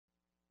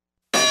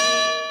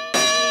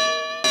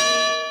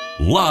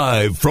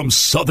Live from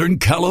Southern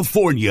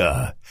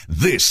California,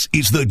 this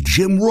is the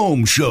Jim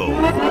Rome Show.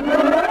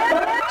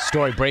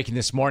 Story breaking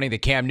this morning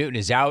that Cam Newton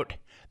is out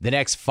the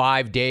next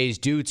 5 days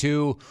due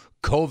to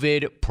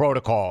COVID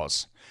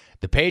protocols.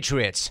 The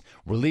Patriots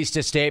released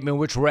a statement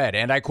which read,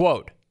 and I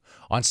quote,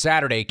 "On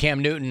Saturday,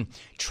 Cam Newton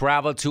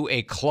traveled to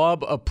a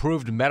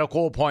club-approved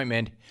medical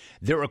appointment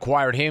that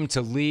required him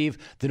to leave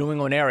the New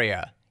England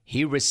area.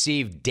 He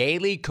received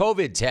daily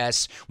COVID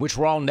tests, which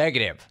were all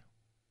negative."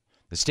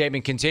 The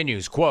statement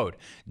continues, quote,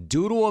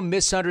 "Due to a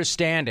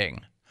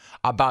misunderstanding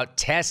about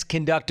tests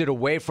conducted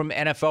away from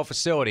NFL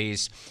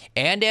facilities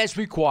and as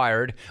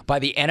required by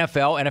the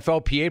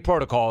NFLPA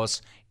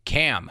protocols,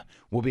 Cam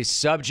will be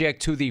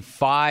subject to the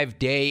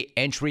 5-day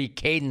entry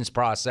cadence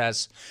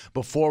process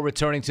before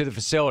returning to the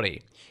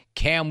facility.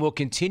 Cam will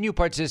continue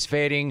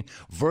participating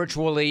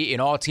virtually in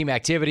all team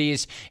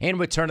activities and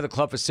return to the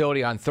club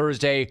facility on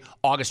Thursday,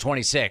 August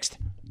 26th.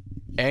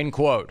 End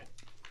quote.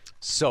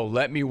 So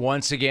let me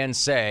once again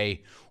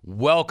say,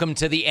 welcome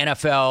to the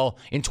NFL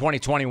in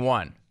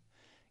 2021.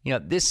 You know,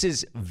 this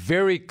is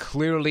very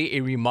clearly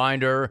a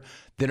reminder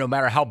that no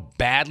matter how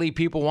badly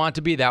people want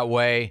to be that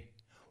way,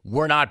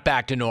 we're not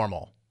back to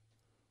normal.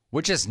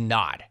 We're just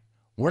not.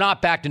 We're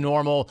not back to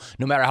normal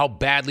no matter how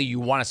badly you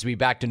want us to be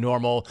back to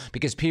normal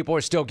because people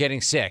are still getting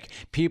sick.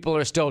 People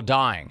are still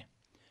dying.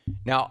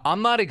 Now,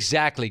 I'm not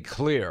exactly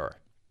clear,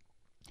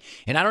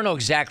 and I don't know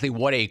exactly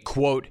what a,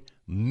 quote,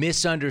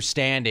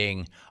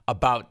 misunderstanding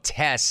about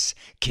tests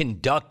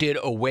conducted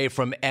away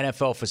from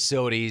NFL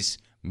facilities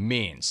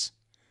means.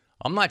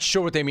 I'm not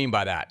sure what they mean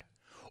by that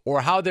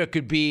or how there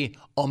could be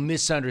a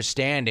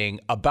misunderstanding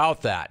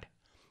about that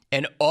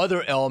and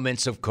other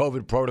elements of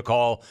COVID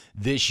protocol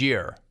this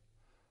year.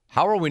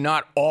 How are we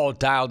not all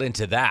dialed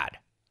into that?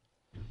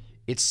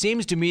 It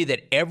seems to me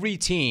that every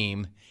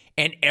team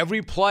and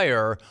every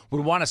player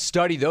would want to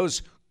study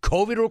those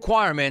COVID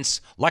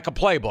requirements like a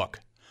playbook.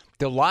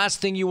 The last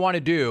thing you want to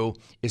do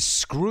is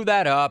screw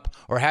that up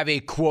or have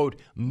a,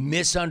 quote,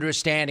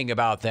 misunderstanding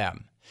about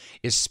them,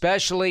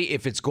 especially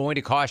if it's going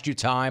to cost you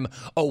time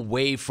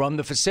away from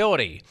the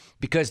facility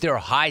because there are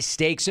high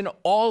stakes in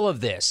all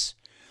of this.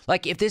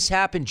 Like if this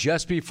happened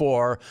just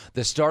before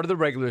the start of the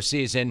regular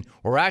season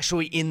or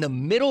actually in the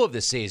middle of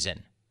the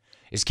season,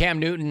 is Cam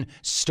Newton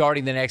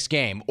starting the next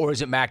game or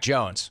is it Mac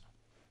Jones?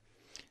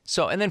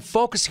 So, and then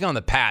focusing on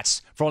the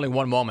Pats for only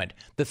one moment,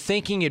 the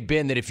thinking had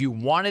been that if you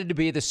wanted to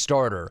be the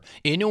starter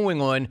in New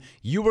England,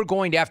 you were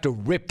going to have to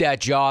rip that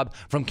job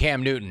from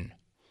Cam Newton.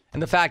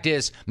 And the fact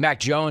is, Mac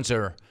Jones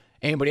or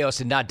anybody else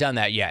had not done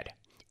that yet.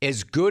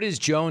 As good as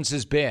Jones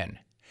has been,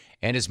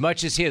 and as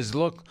much as he has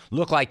looked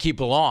like he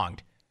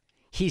belonged,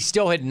 he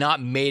still had not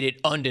made it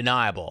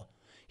undeniable.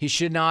 He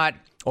still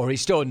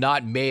had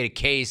not made a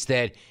case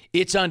that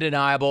it's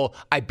undeniable,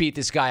 I beat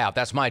this guy out,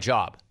 that's my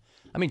job.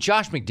 I mean,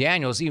 Josh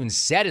McDaniels even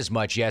said as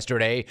much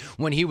yesterday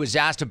when he was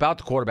asked about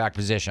the quarterback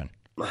position.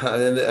 I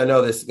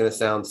know this is going to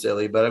sound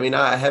silly, but I mean,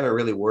 I haven't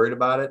really worried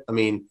about it. I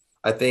mean,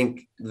 I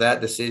think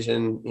that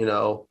decision,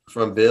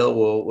 from Bill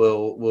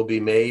will be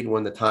made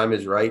when the time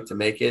is right to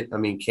make it. I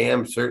mean,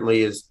 Cam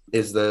certainly is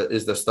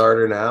the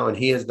starter now, and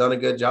he has done a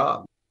good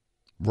job.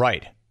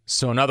 Right.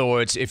 So in other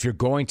words, if you're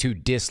going to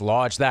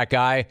dislodge that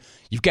guy,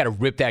 you've got to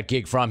rip that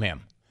gig from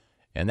him.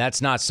 And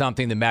that's not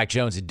something that Mac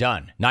Jones had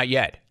done. Not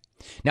yet.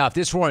 Now, if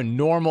this were a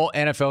normal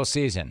NFL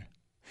season,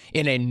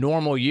 in a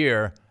normal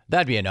year,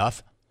 that'd be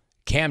enough.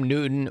 Cam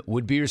Newton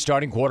would be your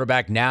starting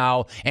quarterback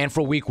now and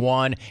for week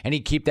one, and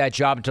he'd keep that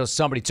job until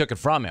somebody took it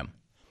from him.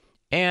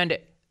 And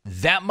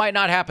that might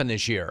not happen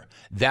this year.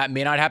 That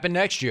may not happen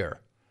next year.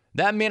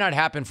 That may not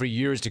happen for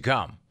years to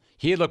come.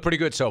 He looked pretty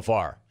good so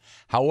far.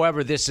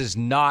 However, this is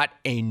not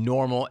a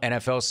normal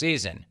NFL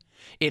season.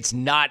 It's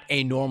not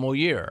a normal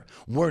year.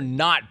 We're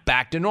not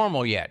back to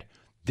normal yet.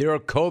 There are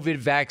COVID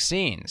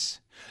vaccines.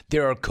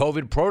 There are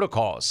COVID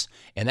protocols,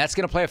 and that's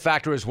going to play a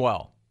factor as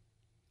well.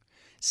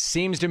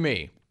 Seems to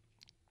me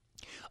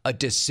a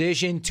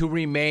decision to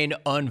remain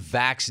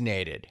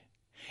unvaccinated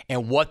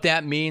and what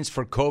that means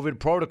for COVID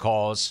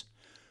protocols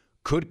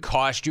could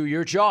cost you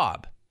your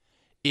job.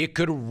 It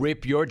could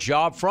rip your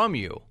job from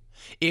you.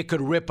 It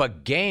could rip a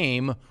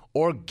game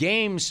or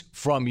games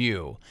from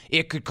you.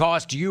 It could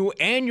cost you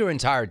and your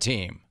entire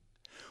team,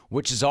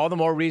 which is all the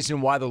more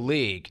reason why the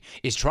league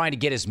is trying to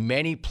get as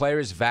many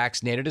players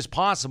vaccinated as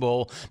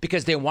possible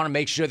because they want to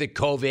make sure that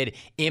COVID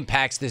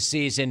impacts the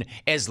season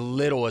as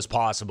little as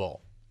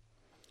possible.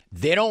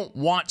 They don't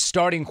want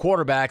starting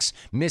quarterbacks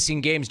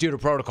missing games due to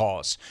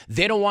protocols.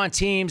 They don't want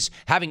teams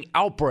having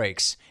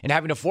outbreaks and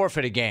having to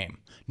forfeit a game.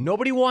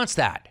 Nobody wants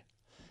that.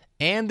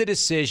 And the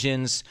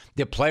decisions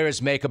that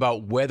players make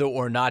about whether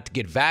or not to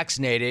get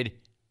vaccinated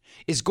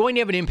is going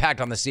to have an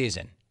impact on the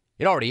season.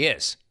 It already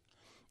is.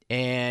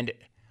 And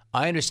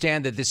I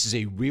understand that this is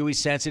a really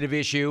sensitive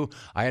issue.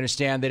 I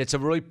understand that it's a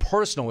really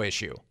personal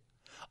issue.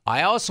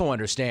 I also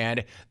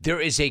understand there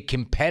is a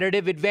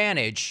competitive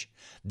advantage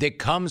that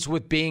comes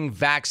with being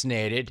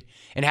vaccinated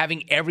and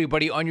having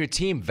everybody on your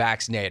team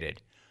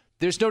vaccinated.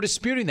 There's no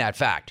disputing that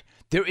fact.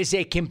 There is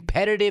a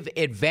competitive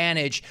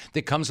advantage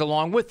that comes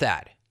along with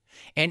that.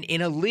 And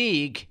in a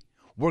league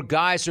where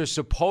guys are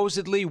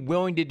supposedly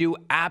willing to do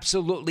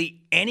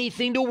absolutely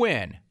anything to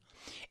win,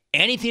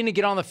 anything to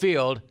get on the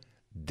field,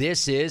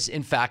 this is,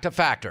 in fact, a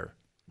factor.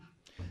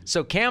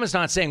 So Cam is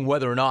not saying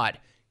whether or not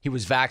he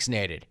was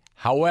vaccinated.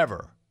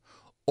 However,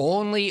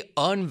 only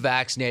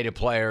unvaccinated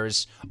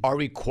players are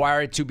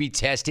required to be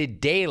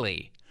tested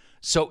daily.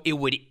 So it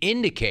would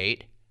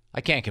indicate, I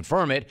can't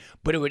confirm it,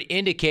 but it would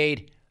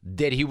indicate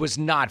that he was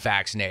not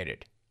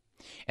vaccinated.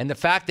 And the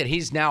fact that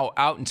he's now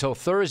out until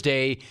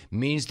Thursday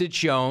means that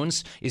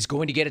Jones is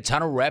going to get a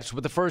ton of reps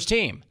with the first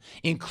team,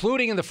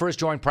 including in the first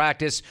joint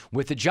practice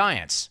with the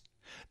Giants.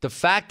 The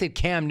fact that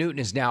Cam Newton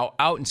is now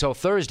out until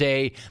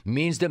Thursday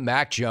means that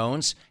Mac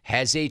Jones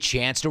has a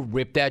chance to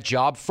rip that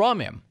job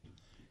from him.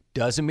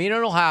 Doesn't mean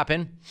it'll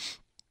happen.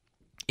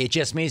 It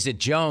just means that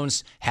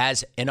Jones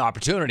has an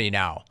opportunity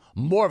now,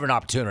 more of an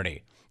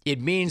opportunity.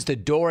 It means the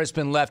door has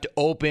been left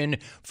open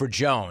for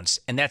Jones,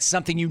 and that's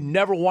something you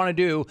never want to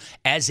do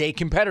as a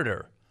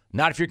competitor,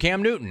 not if you're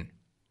Cam Newton.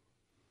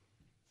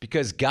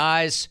 Because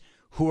guys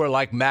who are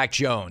like Mac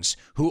Jones,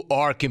 who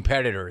are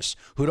competitors,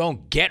 who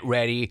don't get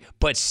ready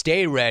but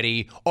stay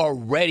ready, are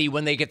ready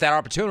when they get that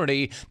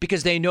opportunity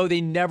because they know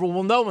they never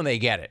will know when they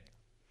get it.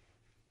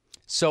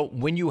 So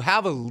when you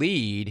have a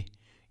lead,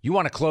 you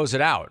want to close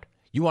it out.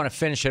 You want to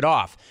finish it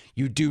off.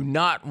 You do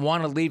not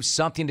want to leave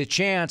something to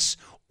chance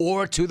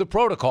or to the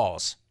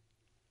protocols.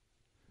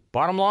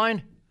 Bottom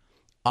line,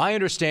 I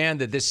understand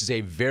that this is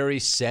a very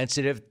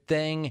sensitive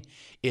thing.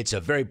 It's a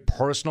very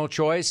personal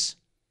choice.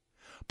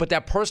 But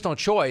that personal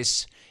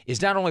choice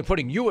is not only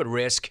putting you at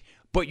risk,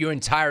 but your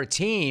entire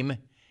team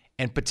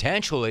and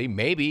potentially,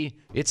 maybe,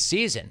 its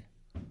season.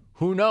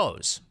 Who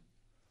knows?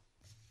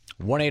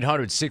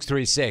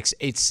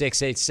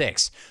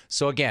 1-800-636-8686.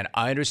 So again,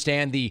 I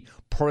understand the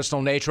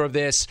personal nature of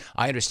this.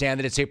 I understand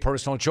that it's a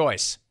personal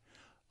choice.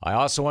 I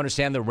also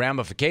understand the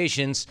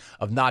ramifications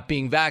of not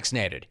being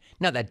vaccinated.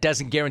 Now, that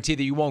doesn't guarantee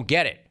that you won't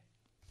get it.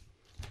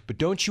 But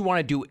don't you want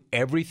to do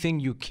everything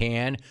you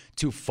can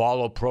to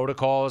follow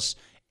protocols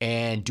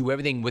and do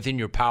everything within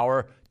your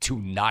power to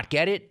not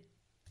get it?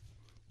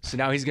 So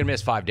now he's going to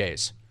miss 5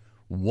 days.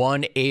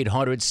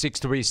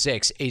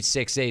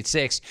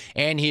 1-800-636-8686.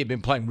 And he had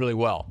been playing really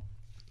well.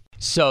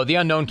 So the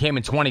unknown came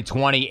in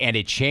 2020, and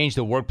it changed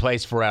the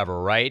workplace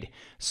forever, right?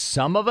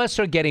 Some of us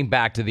are getting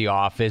back to the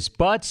office,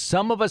 but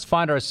some of us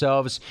find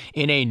ourselves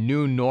in a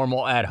new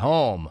normal at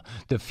home.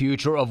 The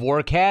future of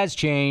work has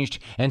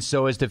changed, and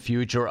so is the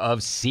future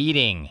of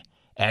seating.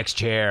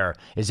 X-Chair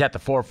is at the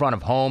forefront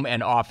of home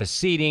and office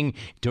seating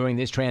during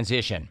this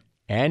transition.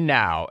 And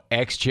now,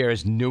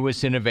 X-Chair's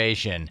newest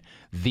innovation,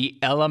 the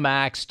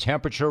ELEMAX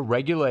temperature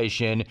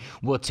regulation,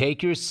 will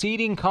take your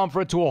seating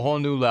comfort to a whole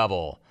new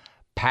level.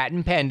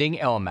 Patent-pending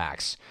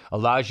ELEMAX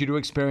allows you to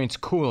experience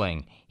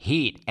cooling,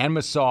 heat, and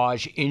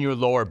massage in your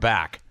lower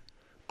back.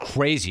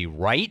 Crazy,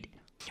 right?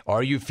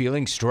 Are you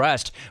feeling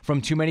stressed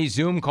from too many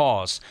Zoom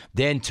calls?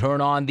 Then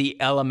turn on the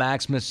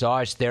ELEMAX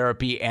massage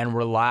therapy and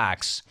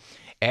relax.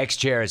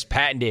 X-Chair's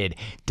patented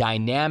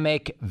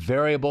dynamic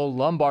variable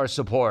lumbar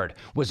support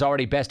was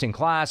already best in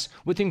class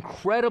with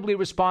incredibly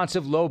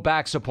responsive low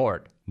back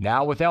support.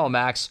 Now with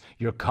ELEMAX,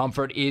 your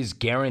comfort is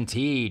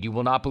guaranteed. You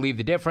will not believe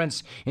the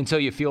difference until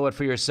you feel it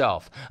for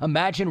yourself.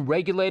 Imagine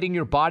regulating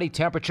your body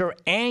temperature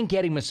and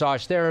getting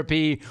massage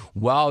therapy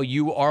while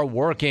you are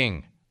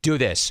working. Do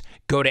this.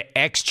 Go to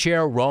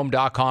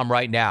xchairrome.com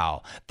right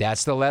now.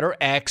 That's the letter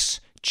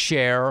X,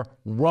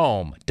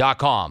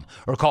 chairrome.com,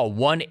 or call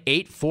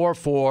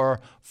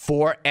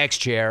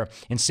 1-844-4XChair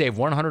and save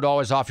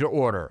 $100 off your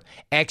order.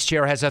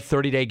 X-Chair has a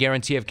 30-day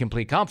guarantee of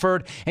complete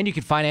comfort, and you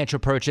can finance your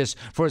purchase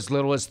for as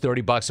little as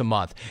 $30 a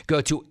month. Go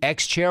to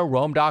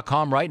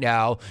xchairrome.com right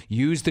now.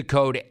 Use the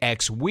code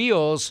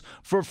XWheels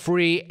for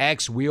free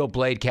X-Wheel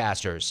blade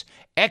casters.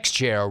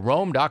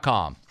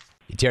 xchairrome.com.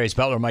 Darius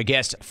Butler, my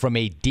guest. From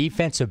a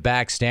defensive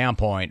back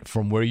standpoint,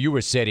 from where you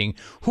were sitting,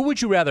 who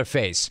would you rather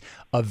face?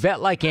 A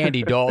vet like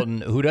Andy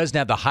Dalton, who doesn't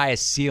have the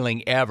highest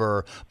ceiling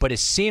ever, but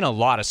has seen a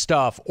lot of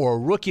stuff, or a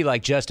rookie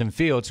like Justin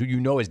Fields, who you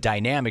know is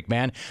dynamic,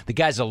 man. The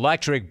guy's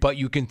electric, but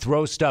you can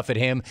throw stuff at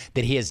him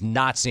that he has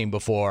not seen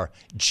before.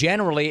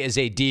 Generally, as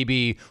a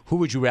DB, who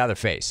would you rather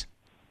face?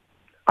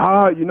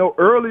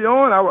 Early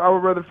on, I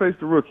would rather face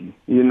the rookie.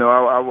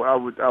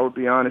 I would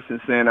be honest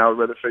in saying I would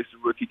rather face the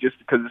rookie just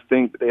because it's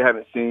things that they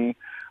haven't seen.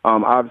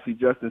 Obviously,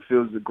 Justin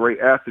Fields is a great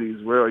athlete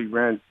as well. He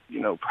ran,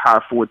 high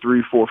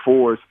 4.3,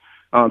 4.4s,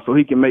 so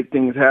he can make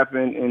things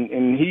happen,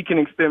 and he can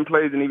extend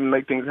plays and even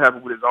make things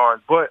happen with his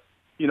arms. But,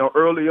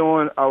 early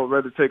on, I would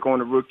rather take on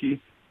the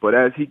rookie. But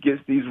as he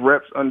gets these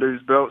reps under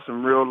his belt,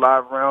 some real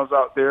live rounds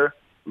out there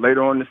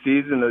later on in the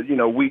season,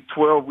 week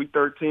 12, week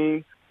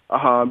 13,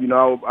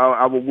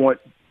 I would want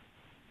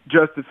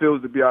Justin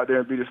Fields to be out there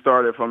and be the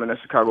starter if I'm in that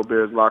Chicago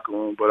Bears locker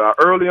room. But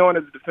early on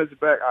as a defensive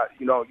back,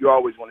 you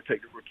always want to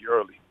take the rookie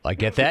early. I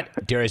get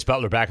that. Darius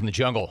Butler back in the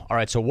jungle. All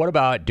right, so what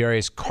about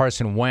Darius,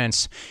 Carson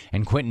Wentz,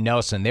 and Quentin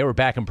Nelson? They were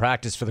back in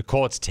practice for the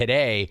Colts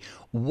today.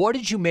 What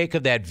did you make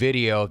of that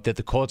video that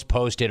the Colts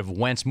posted of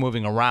Wentz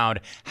moving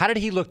around? How did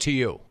he look to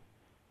you?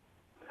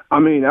 I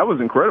mean, that was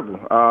incredible.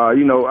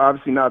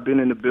 Obviously not being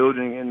in the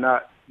building and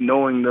not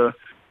knowing the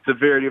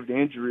severity of the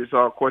injury, it's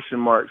all question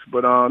marks.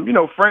 But,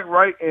 Frank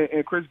Wright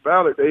and Chris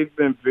Ballard, they've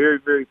been very,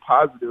 very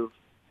positive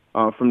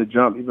from the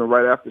jump, even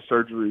right after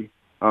surgery,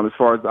 as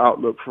far as the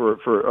outlook for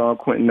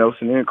Quentin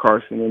Nelson and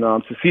Carson. And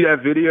to see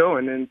that video,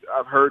 and then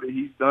I've heard that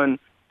he's done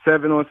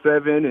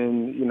 7-on-7,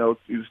 and,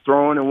 he was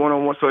throwing and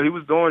one-on-one. So he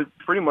was doing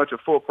pretty much a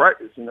full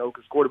practice,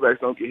 because quarterbacks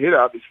don't get hit,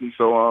 obviously.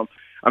 So,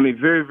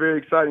 very, very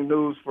exciting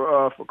news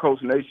for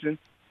Coach Nation.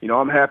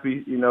 I'm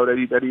happy,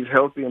 that he's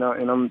healthy, and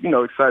I'm,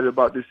 excited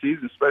about this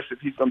season, especially if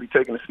he's going to be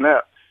taking a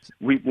snap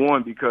week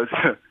 1, because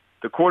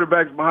the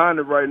quarterbacks behind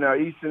him right now,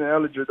 Easton and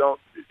Ellinger,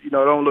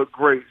 don't look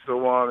great.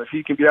 So if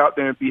he can be out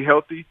there and be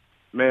healthy,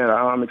 man,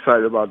 I'm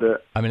excited about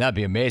that. I mean, that'd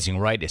be amazing,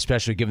 right?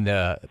 Especially given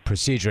the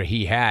procedure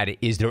he had.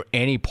 Is there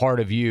any part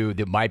of you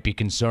that might be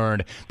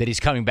concerned that he's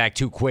coming back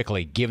too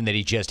quickly, given that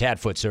he just had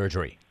foot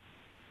surgery?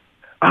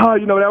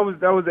 That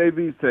was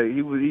AV's take.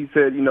 He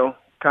said,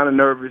 kind of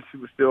nervous. He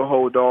would still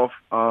hold off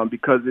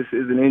because this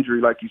is an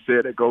injury, like you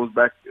said, that goes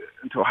back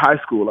until high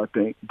school, I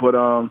think. But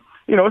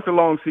it's a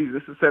long season.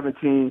 It's a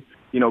 17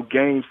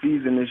 game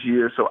season this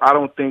year. So I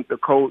don't think the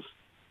coach,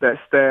 that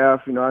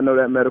staff, I know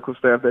that medical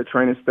staff, that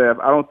training staff,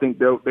 I don't think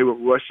they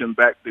would rush him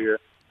back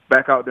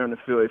out there in the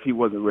field if he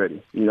wasn't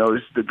ready. This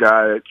is the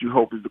guy that you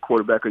hope is the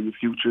quarterback of your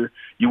future.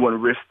 You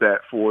wouldn't risk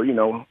that for,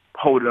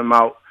 holding him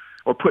out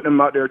or putting him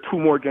out there 2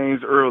 more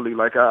games early.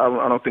 Like, I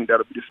don't think that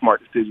would be the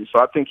smart decision.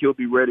 So I think he'll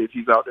be ready if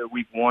he's out there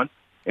week 1.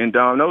 And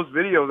those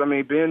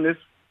videos, being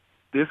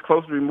this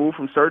close removed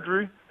from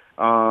surgery,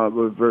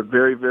 was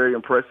very, very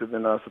impressive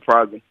and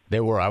surprising.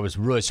 They were. I was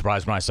really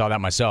surprised when I saw that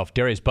myself.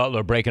 Darius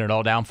Butler breaking it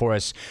all down for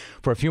us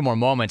for a few more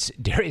moments.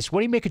 Darius, what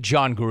do you make of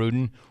John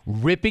Gruden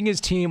ripping his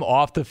team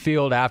off the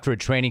field after a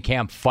training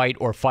camp fight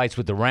or fights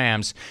with the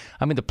Rams?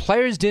 The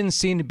players didn't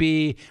seem to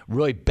be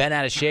really bent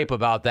out of shape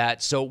about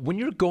that. So when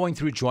you're going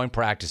through joint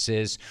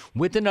practices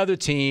with another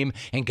team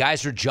and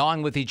guys are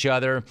jawing with each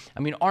other,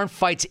 aren't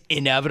fights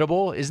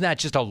inevitable? Isn't that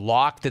just a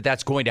lock that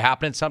that's going to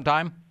happen at some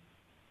time?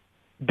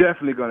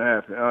 Definitely going to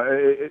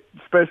happen,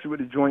 especially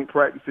with the joint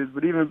practices.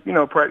 But even,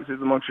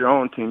 practices amongst your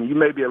own team, you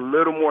may be a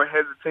little more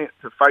hesitant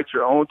to fight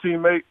your own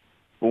teammate.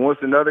 But once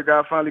another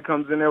guy finally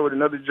comes in there with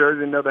another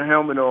jersey, another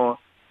helmet on,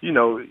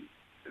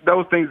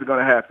 those things are going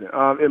to happen.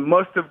 It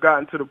must have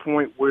gotten to the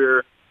point where,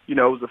 it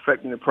was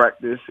affecting the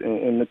practice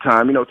and the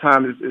time.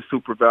 Time is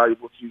super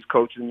valuable to these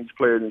coaches and these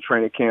players in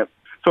training camp.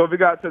 So if it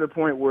got to the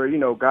point where,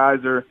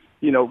 guys are,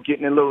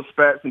 getting in little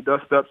spats and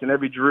dust-ups in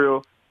every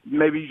drill,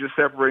 maybe you just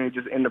separate and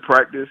just end the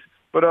practice.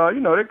 But,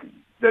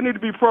 they need to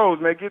be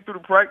pros, man. Get through the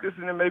practice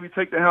and then maybe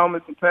take the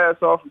helmets and pass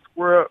off and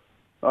square up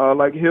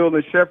like Hill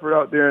and Shepard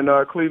out there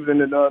in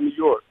Cleveland and New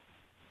York.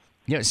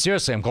 Yeah,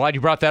 seriously, I'm glad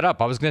you brought that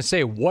up. I was going to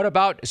say, what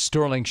about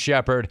Sterling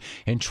Shepard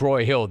and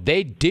Troy Hill?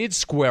 They did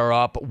square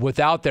up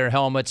without their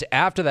helmets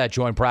after that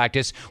joint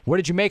practice. What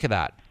did you make of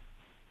that?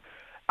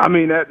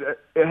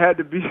 It had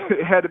to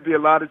be a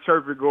lot of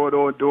chirping going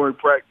on during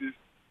practice.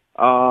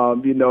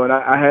 And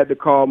I had to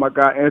call my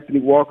guy Anthony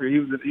Walker. He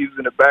was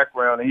in the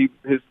background, and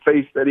his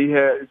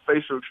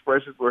facial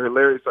expressions were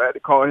hilarious. So I had to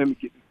call him and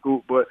get the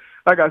scoop. But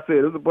like I said,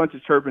 there was a bunch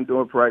of chirping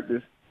during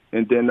practice,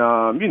 and then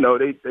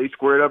they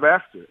squared up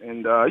after.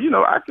 And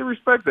I can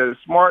respect that.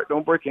 It's smart.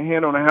 Don't break your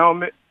hand on a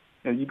helmet,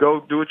 and you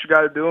go do what you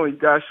got to do, and you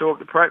got to show up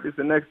to practice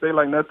the next day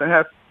like nothing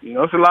happened.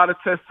 It's a lot of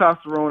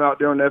testosterone out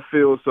there on that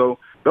field, so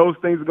those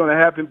things are going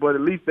to happen. But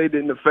at least they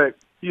didn't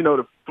affect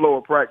the flow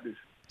of practice.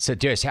 So,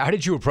 Darius, how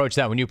did you approach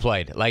that when you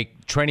played?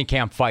 Like training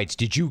camp fights,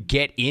 did you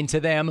get into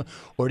them,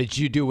 or did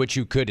you do what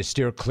you could to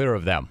steer clear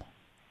of them?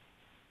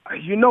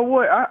 You know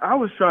what? I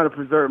was trying to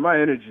preserve my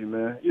energy,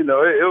 man. It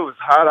was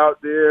hot out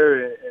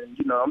there,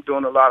 and I'm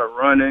doing a lot of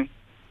running.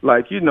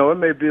 It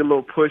may be a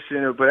little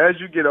pushing, but as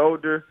you get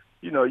older,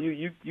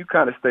 you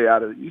kind of stay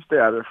out of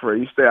the fray,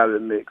 you stay out of the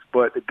mix.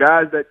 But the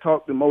guys that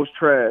talk the most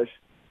trash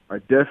are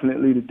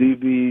definitely the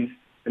DBs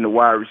and the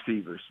wide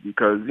receivers,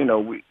 because,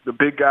 the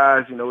big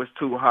guys, it's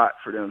too hot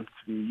for them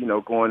to be,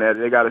 going at it.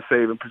 They got to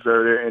save and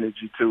preserve their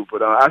energy too.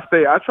 But I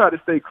try to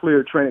stay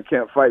clear of training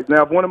camp fights.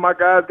 Now, if one of my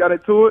guys got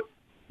into it,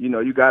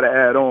 you got to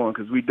add on,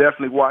 because we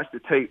definitely watched the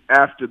tape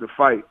after the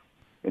fight,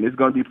 and it's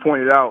going to be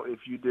pointed out if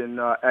you didn't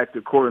act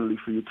accordingly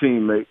for your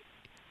teammate.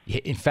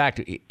 In fact,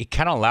 it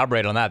kind of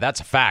elaborate on that. That's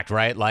a fact,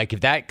 right? Like if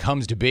that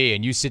comes to be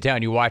and you sit down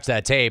and you watch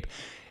that tape,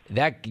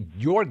 that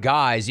your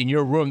guys in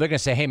your room, they're going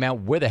to say, hey,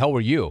 man, where the hell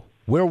were you?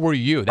 Where were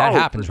you? That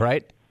happens,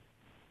 right?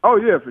 Oh,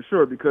 yeah, for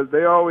sure, because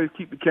they always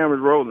keep the cameras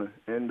rolling.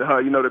 And,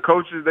 the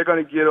coaches, they're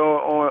going to get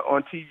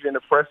on TV and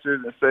the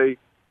pressers and say,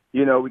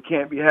 we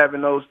can't be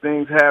having those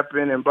things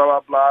happen and blah, blah,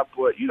 blah.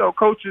 But,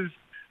 coaches,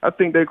 I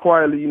think they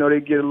quietly, they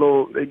get a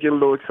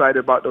little excited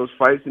about those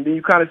fights. And then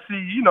you kind of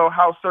see,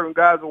 how certain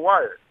guys are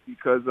wired,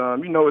 because,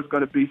 it's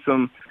going to be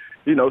some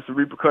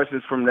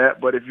repercussions from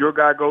that. But if your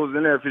guy goes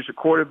in there, if it's your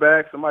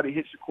quarterback, somebody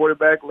hits your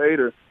quarterback late,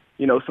 or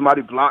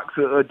somebody blocks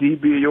a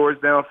DB of yours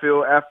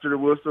downfield after the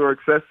whistle or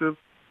excessive,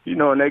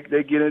 and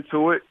they get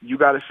into it, you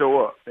got to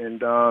show up.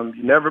 And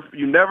you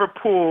never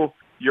pull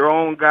your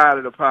own guy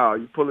to the pile.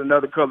 You pull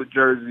another colored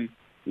jersey,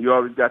 you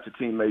always got your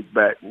teammates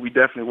back. We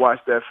definitely watch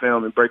that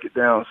film and break it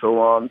down.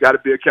 So you got to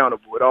be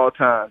accountable at all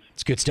times.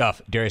 It's good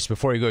stuff. Darius,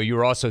 before you go, you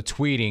were also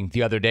tweeting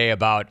the other day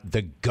about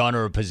the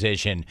gunner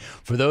position.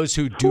 For those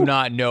who do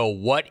not know,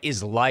 what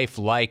is life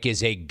like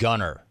as a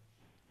gunner?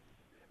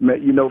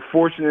 You know,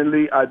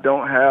 fortunately, I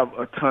don't have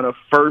a ton of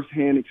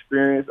first-hand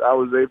experience. I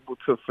was able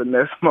to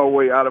finesse my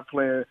way out of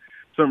playing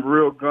some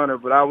real gunner,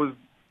 but I was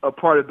a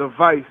part of the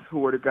Vice, who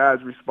were the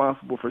guys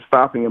responsible for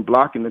stopping and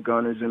blocking the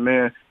gunners. And,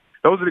 man,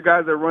 those are the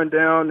guys that run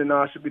down and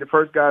should be the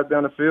first guys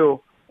down the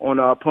field on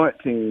a punt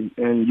team.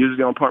 And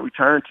usually on punt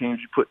return teams,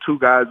 you put two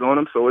guys on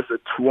them, so it's a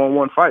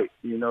 2-on-1 fight.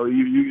 You know,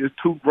 it's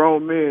two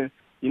grown men,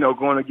 you know,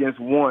 going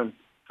against one.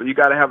 So you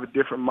got to have a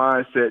different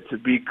mindset to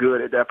be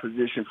good at that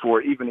position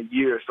for even a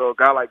year. So a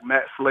guy like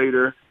Matt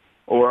Slater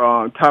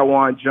or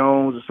Tywan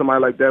Jones or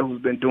somebody like that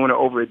who's been doing it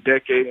over a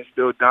decade and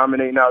still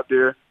dominating out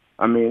there,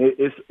 I mean,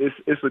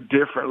 it's a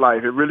different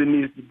life. It really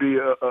needs to be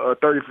a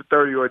 30 for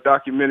 30 or a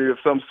documentary of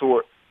some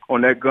sort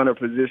on that gunner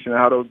position and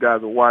how those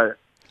guys are wired.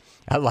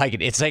 I like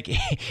it. It's like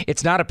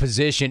it's not a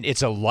position;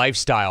 it's a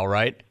lifestyle,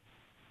 right?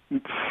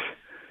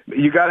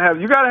 You gotta have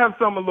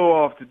some a little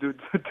off to do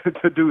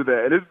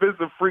that. And it's been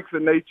some freaks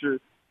of nature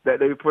that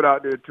they put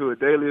out there to it.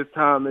 Dalius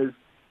Thomas,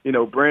 you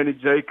know, Brandon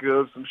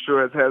Jacobs, I'm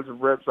sure has had some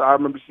reps. I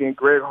remember seeing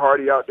Greg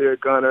Hardy out there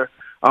at gunner.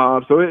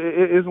 So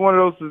it's one of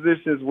those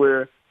positions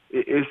where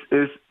it's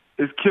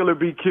kill or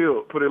be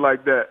killed, put it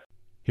like that.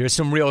 Here's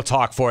some real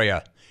talk for you.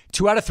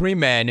 2 out of 3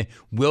 men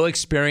will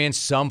experience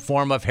some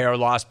form of hair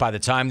loss by the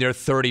time they're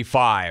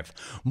 35.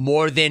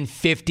 More than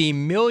 50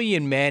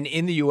 million men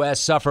in the U.S.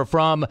 suffer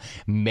from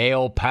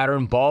male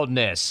pattern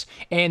baldness.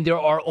 And there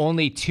are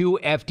only 2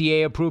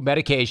 FDA-approved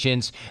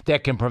medications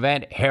that can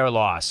prevent hair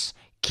loss.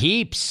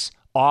 Keeps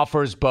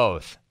offers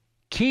both.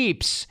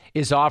 Keeps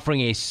is offering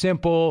a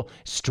simple,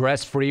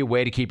 stress-free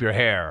way to keep your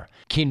hair.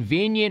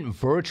 Convenient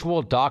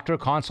virtual doctor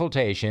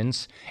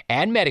consultations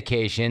and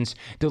medications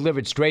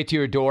delivered straight to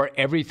your door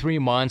every 3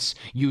 months.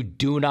 You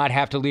do not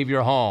have to leave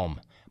your home.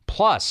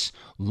 Plus,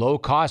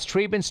 low-cost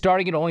treatment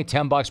starting at only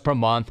 $10 per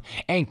month,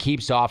 and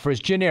Keeps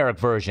offers generic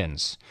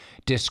versions.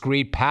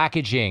 Discreet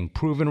packaging,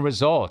 proven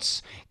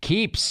results.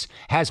 Keeps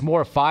has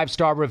more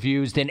 5-star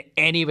reviews than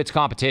any of its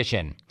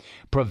competition.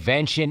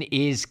 Prevention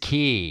is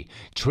key.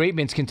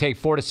 Treatments can take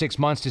 4 to 6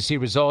 months to see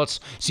results,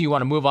 so you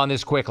want to move on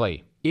this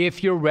quickly.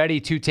 If you're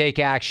ready to take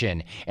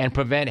action and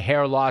prevent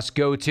hair loss,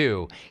 go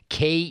to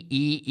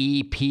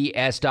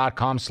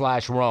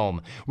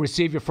KEEPS.com/Rome.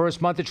 Receive your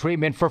first month of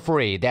treatment for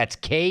free. That's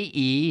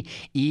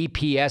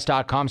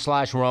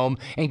KEEPS.com/Rome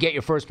and get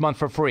your first month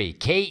for free.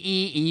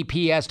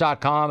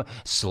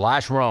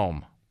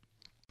 KEEPS.com/Rome.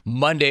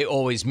 Monday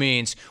always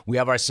means we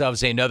have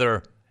ourselves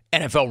another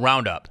NFL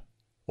roundup,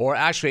 or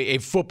actually a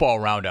football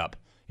roundup,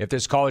 if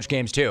there's college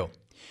games too.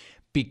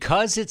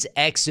 Because it's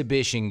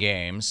exhibition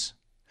games,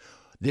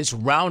 this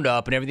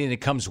roundup and everything that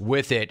comes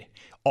with it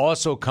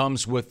also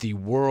comes with the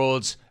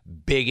world's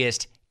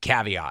biggest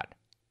caveat.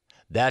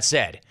 That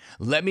said,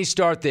 let me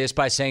start this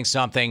by saying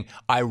something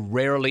I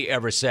rarely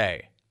ever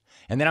say.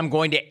 And then I'm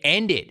going to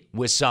end it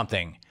with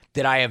something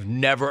that I have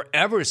never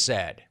ever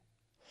said.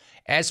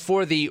 As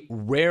for the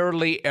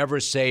rarely ever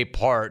say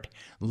part,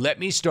 let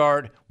me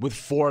start with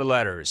 4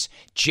 letters.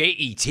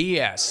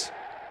 Jets.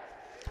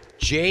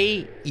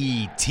 Jets,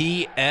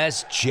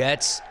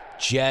 Jets,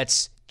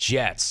 Jets,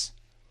 Jets.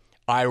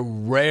 I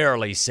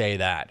rarely say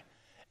that.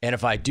 And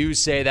if I do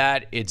say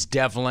that, it's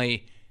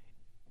definitely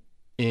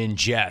in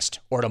jest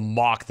or to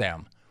mock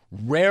them.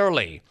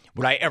 Rarely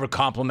would I ever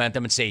compliment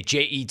them and say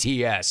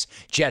Jets,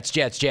 Jets,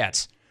 Jets,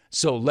 Jets.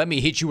 So let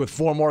me hit you with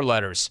 4 more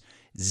letters.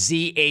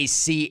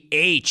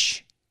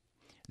 ZACH.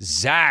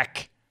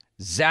 Zach.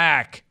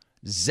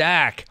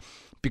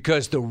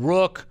 Because the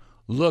Rook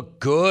looked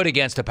good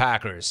against the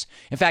Packers.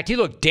 In fact, he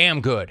looked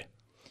damn good.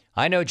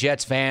 I know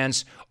Jets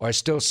fans are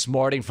still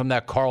smarting from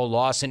that Carl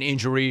Lawson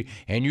injury,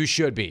 and you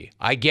should be.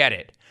 I get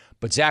it.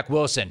 But Zach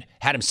Wilson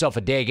had himself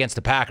a day against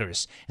the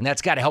Packers, and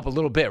that's got to help a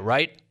little bit,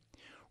 right?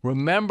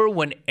 Remember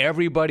when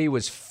everybody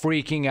was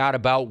freaking out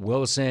about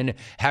Wilson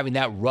having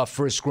that rough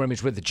first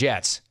scrimmage with the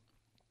Jets?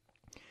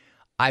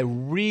 I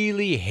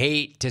really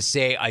hate to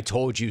say I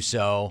told you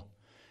so.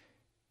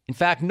 In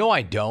fact, no,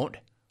 I don't.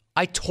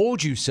 I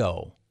told you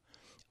so.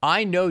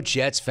 I know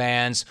Jets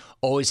fans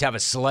always have a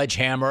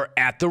sledgehammer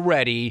at the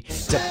ready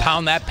to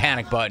pound that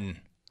panic button.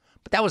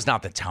 But that was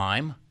not the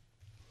time.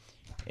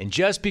 And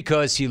just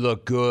because he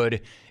looked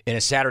good in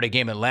a Saturday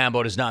game at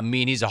Lambeau does not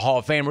mean he's a Hall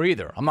of Famer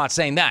either. I'm not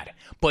saying that.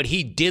 But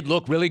he did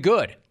look really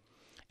good.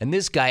 And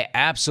this guy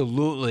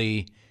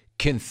absolutely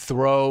can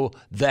throw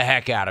the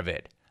heck out of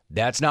it.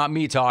 That's not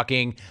me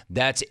talking.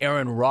 That's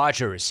Aaron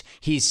Rodgers.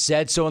 He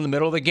said so in the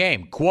middle of the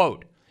game.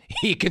 Quote,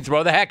 he can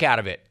throw the heck out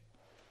of it.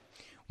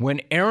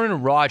 When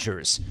Aaron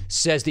Rodgers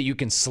says that you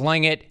can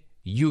sling it,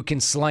 you can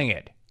sling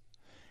it.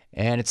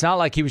 And it's not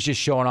like he was just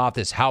showing off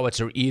this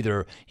howitzer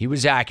either. He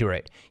was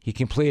accurate. He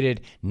completed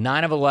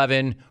 9 of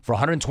 11 for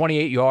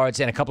 128 yards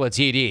and a couple of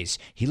TDs.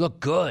 He looked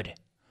good.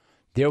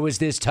 There was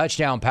this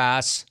touchdown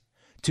pass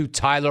to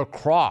Tyler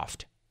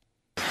Kroft.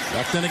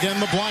 Left in again,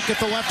 the block at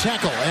the left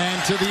tackle.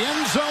 And to the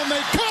end zone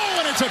they go,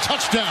 and it's a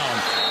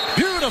touchdown.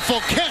 Beautiful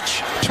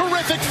catch.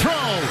 Terrific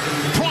throw.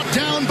 Brought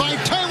down by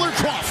Tyler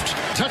Kroft.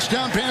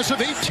 Touchdown pass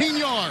of 18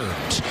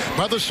 yards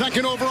by the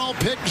second overall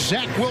pick,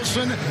 Zach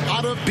Wilson,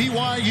 out of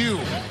BYU.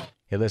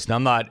 Hey, listen,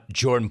 I'm not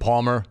Jordan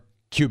Palmer,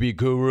 QB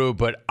guru,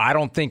 but I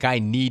don't think I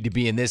need to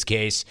be in this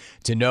case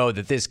to know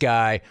that this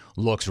guy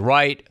looks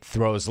right,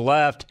 throws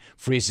left,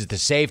 freezes the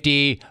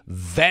safety,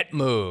 vet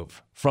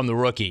move from the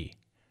rookie.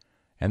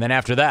 And then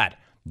after that,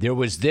 there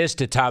was this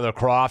to Tyler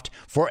Kroft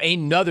for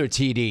another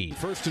TD.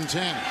 1st and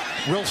 10.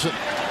 Wilson,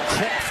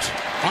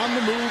 Kroft on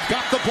the move,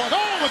 got the blood.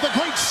 Oh, with a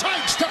great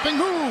sidestepping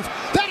move.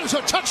 That is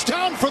a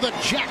touchdown for the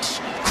Jets.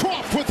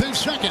 Kroft with his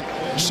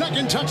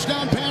second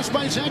touchdown pass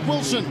by Zach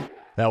Wilson.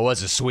 That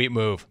was a sweet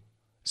move.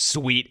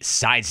 Sweet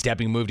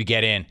sidestepping move to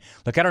get in.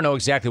 Look, I don't know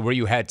exactly where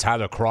you had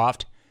Tyler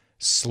Kroft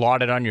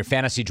slotted on your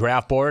fantasy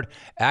draft board.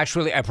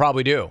 Actually, I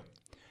probably do.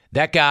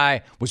 That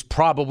guy was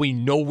probably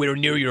nowhere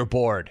near your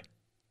board.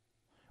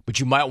 But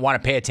you might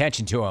want to pay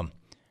attention to him.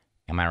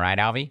 Am I right,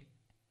 Alvy?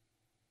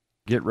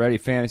 Get ready,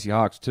 Fantasy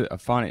Hawks.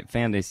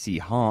 Fantasy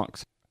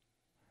Honks.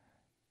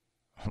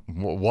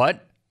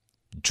 What?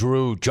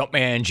 Drew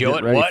Jumpman Gillett?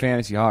 Get ready, what?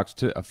 Fantasy Hawks.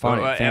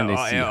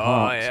 Fantasy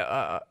Honks.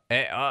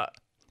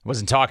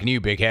 Wasn't talking to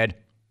you, big head.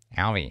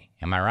 Alvy,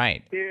 am I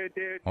right? Dude.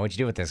 What would you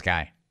do with this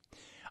guy?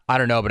 I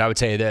don't know, but I would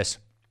tell you this.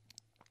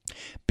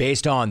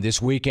 Based on this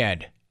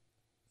weekend,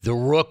 the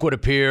Rook would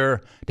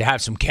appear to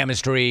have some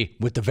chemistry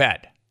with the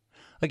vet.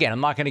 Again,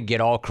 I'm not going to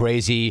get all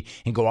crazy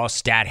and go all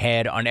stat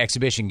head on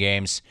exhibition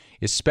games,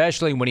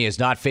 especially when he has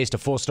not faced a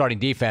full starting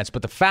defense.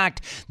 But the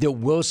fact that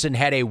Wilson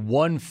had a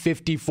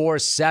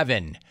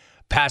 154.7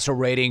 passer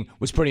rating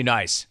was pretty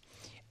nice,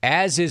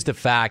 as is the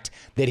fact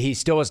that he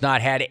still has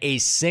not had a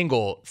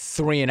single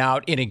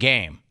 3-and-out in a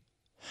game.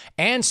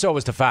 And so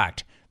is the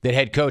fact that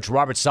head coach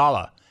Robert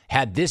Saleh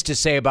had this to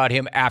say about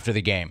him after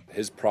the game.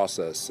 His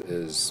process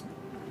is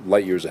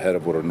light years ahead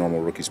of what a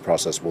normal rookie's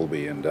process will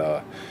be. And,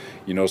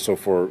 so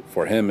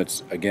for him,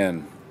 it's,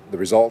 again, the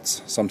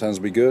results sometimes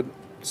will be good,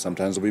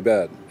 sometimes will be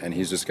bad. And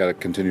he's just got to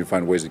continue to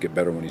find ways to get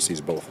better when he sees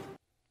both.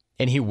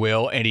 And he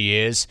will, and he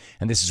is.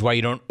 And this is why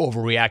you don't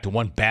overreact to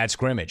one bad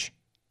scrimmage.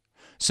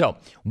 So,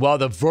 while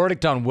the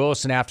verdict on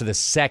Wilson after the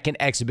second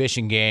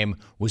exhibition game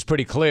was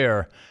pretty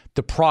clear,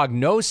 the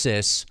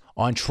prognosis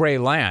on Trey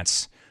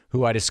Lance,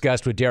 who I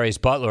discussed with Darius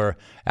Butler,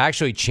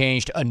 actually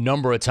changed a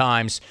number of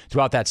times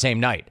throughout that same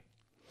night.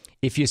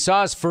 If you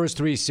saw his first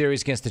 3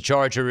 series against the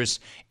Chargers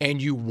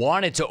and you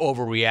wanted to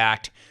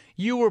overreact,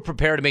 you were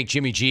prepared to make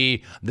Jimmy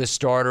G the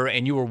starter,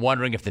 and you were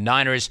wondering if the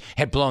Niners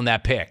had blown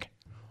that pick,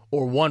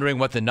 or wondering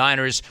what the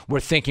Niners were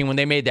thinking when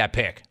they made that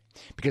pick.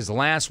 Because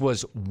Lance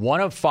was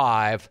 1 of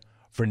 5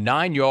 for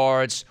 9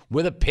 yards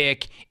with a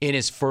pick in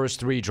his first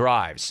 3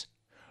 drives.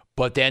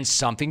 But then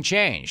something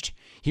changed.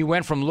 He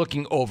went from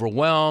looking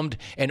overwhelmed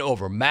and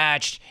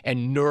overmatched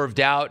and nerved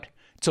out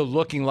to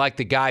looking like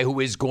the guy who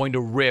is going to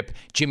rip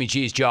Jimmy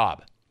G's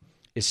job,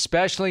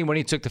 especially when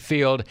he took the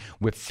field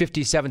with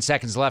 57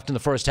 seconds left in the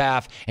first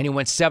half and he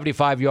went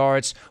 75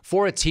 yards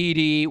for a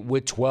TD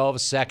with 12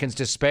 seconds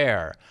to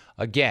spare.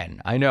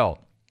 Again, I know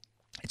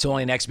it's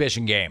only an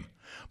exhibition game,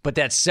 but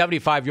that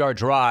 75-yard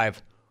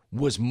drive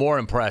was more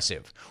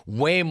impressive,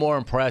 way more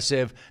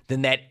impressive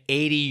than that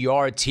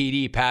 80-yard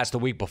TD pass the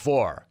week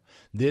before.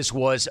 This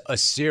was a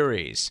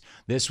series.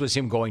 This was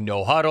him going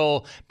no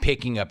huddle,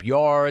 picking up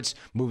yards,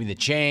 moving the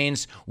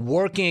chains,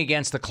 working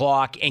against the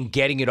clock, and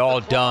getting it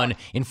all done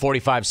in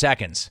 45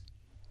 seconds.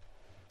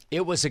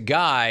 It was a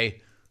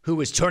guy who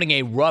was turning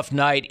a rough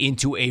night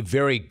into a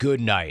very good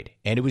night,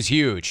 and it was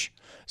huge.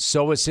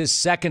 So was his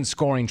second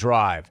scoring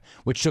drive,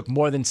 which took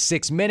more than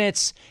 6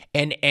 minutes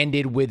and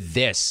ended with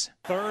this.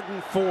 3rd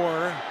and 4.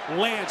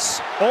 Lance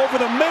over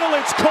the middle.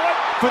 It's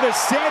caught for the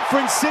San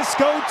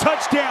Francisco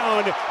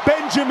touchdown.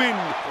 Benjamin.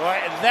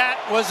 Boy,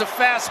 that was a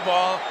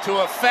fastball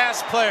to a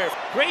fast player.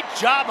 Great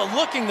job of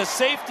looking the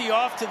safety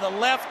off to the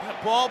left.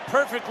 The ball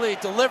perfectly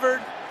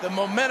delivered. The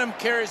momentum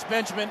carries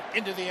Benjamin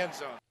into the end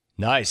zone.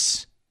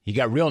 Nice. He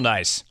got real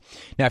nice.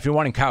 Now, if you're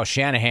wanting Kyle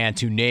Shanahan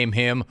to name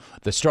him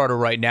the starter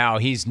right now,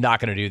 he's not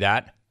going to do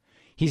that.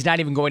 He's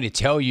not even going to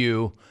tell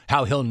you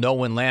how he'll know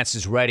when Lance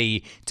is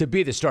ready to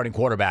be the starting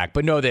quarterback.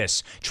 But know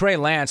this, Trey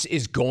Lance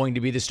is going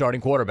to be the starting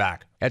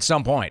quarterback at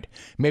some point.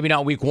 Maybe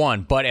not week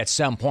 1, but at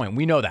some point.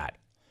 We know that.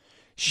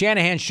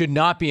 Shanahan should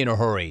not be in a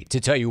hurry to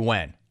tell you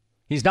when.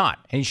 He's not,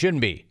 and he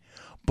shouldn't be.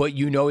 But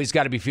you know he's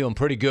got to be feeling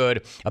pretty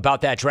good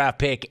about that draft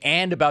pick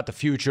and about the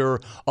future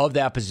of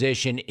that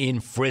position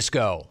in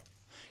Frisco.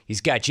 He's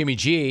got Jimmy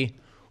G,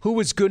 who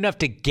was good enough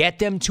to get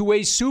them to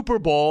a Super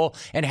Bowl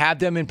and have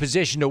them in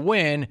position to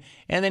win.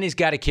 And then he's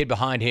got a kid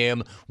behind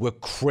him with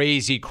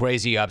crazy,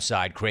 crazy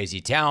upside, crazy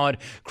talent,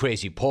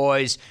 crazy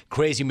poise,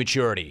 crazy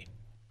maturity.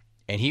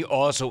 And he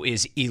also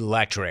is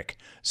electric.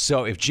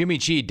 So if Jimmy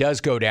G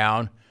does go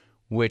down,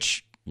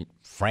 which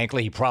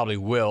frankly he probably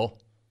will,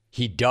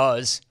 he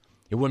does.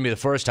 It wouldn't be the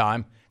first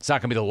time. It's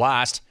not going to be the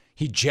last.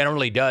 He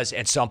generally does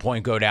at some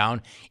point go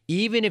down.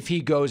 Even if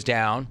he goes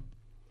down,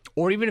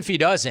 or even if he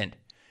doesn't,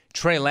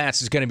 Trey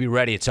Lance is going to be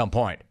ready at some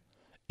point,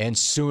 and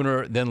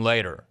sooner than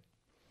later.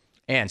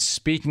 And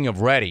speaking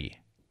of ready,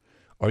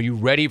 are you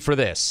ready for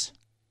this?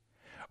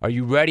 Are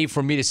you ready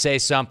for me to say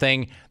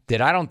something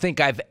that I don't think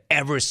I've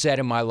ever said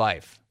in my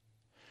life?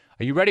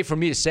 Are you ready for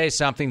me to say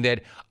something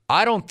that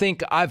I don't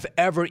think I've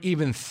ever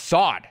even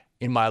thought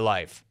in my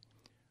life,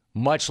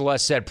 much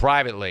less said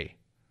privately,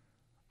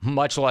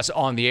 much less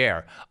on the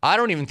air? I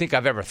don't even think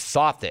I've ever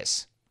thought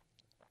this.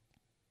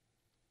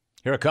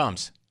 Here it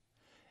comes.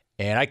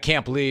 And I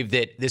can't believe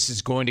that this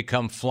is going to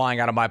come flying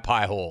out of my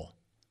pie hole.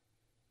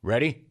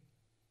 Ready?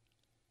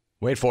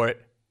 Wait for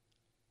it.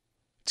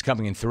 It's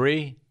coming in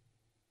 3,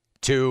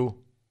 2,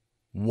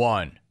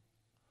 1.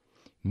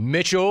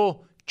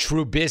 Mitchell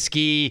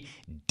Trubisky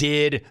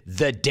did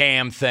the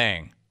damn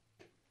thing.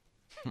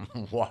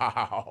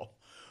 Wow.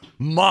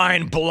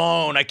 Mind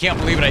blown. I can't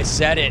believe it. I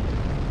said it.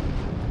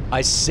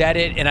 I said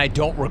it and I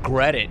don't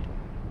regret it.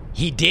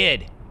 He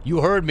did.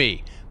 You heard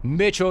me.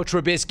 Mitchell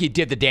Trubisky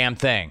did the damn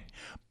thing.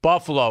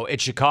 Buffalo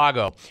at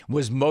Chicago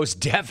was most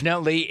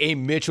definitely a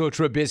Mitchell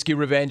Trubisky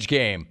revenge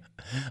game.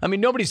 I mean,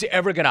 nobody's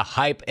ever going to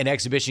hype an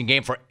exhibition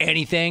game for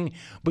anything,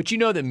 but you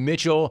know that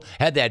Mitchell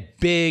had that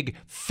big,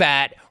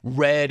 fat,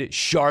 red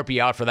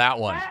Sharpie out for that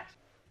one.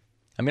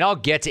 I mean, I'll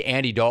get to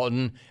Andy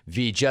Dalton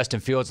v. Justin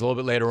Fields a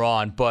little bit later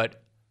on,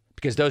 but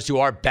because those two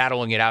are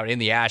battling it out in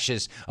the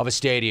ashes of a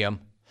stadium,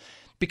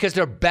 because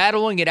they're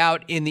battling it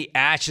out in the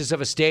ashes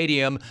of a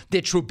stadium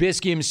that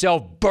Trubisky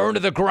himself burned to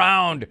the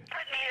ground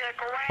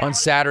on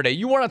Saturday.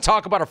 You want to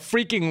talk about a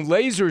freaking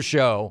laser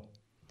show?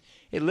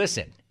 Hey,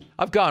 listen,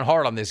 I've gone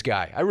hard on this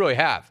guy. I really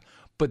have.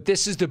 But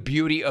this is the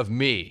beauty of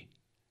me.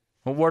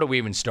 Well, where do we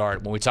even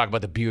start when we talk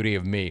about the beauty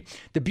of me?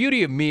 The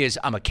beauty of me is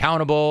I'm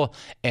accountable,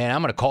 and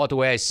I'm going to call it the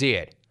way I see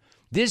it.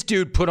 This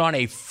dude put on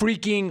a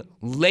freaking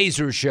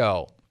laser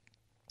show.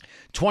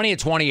 20 of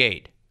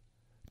 28.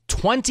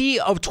 20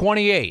 of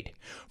 28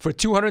 for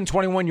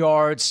 221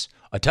 yards,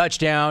 a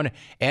touchdown,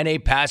 and a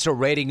passer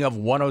rating of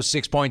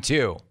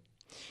 106.2.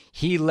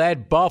 He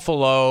led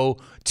Buffalo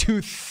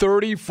to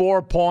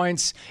 34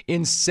 points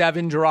in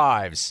 7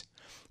 drives.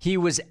 He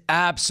was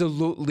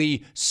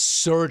absolutely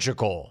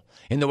surgical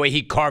in the way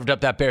he carved up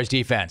that Bears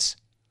defense.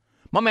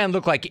 My man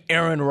looked like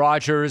Aaron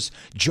Rodgers,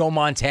 Joe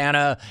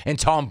Montana, and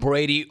Tom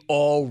Brady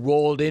all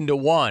rolled into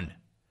one.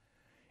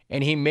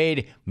 And he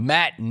made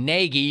Matt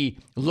Nagy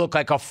look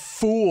like a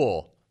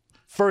fool.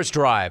 First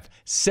drive,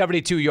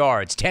 72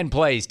 yards, 10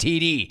 plays,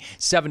 TD,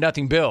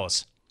 7-0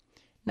 Bills.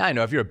 Now, I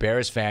know if you're a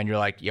Bears fan, you're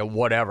like, yeah,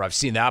 whatever. I've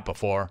seen that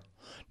before.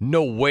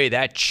 No way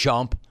that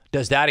chump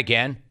does that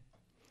again.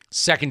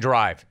 Second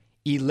drive,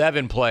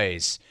 11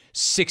 plays,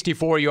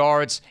 64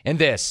 yards, and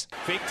this.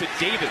 Fake to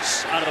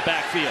Davis out of the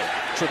backfield.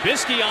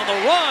 Trubisky on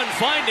the run,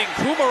 finding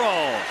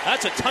Kumaro.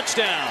 That's a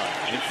touchdown.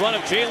 In front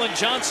of Jalen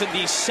Johnson,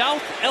 the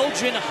South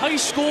Elgin High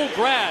School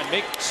grad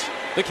makes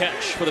the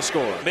catch for the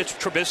score. Mitch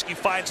Trubisky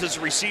finds his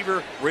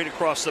receiver right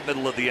across the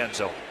middle of the end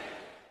zone.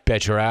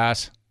 Bet your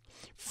ass.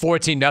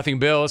 14-0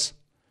 Bills.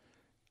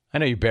 I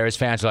know you Bears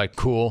fans are like,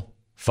 cool,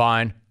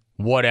 fine,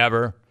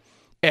 whatever.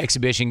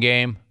 Exhibition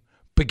game,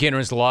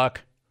 beginner's luck,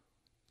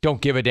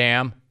 don't give a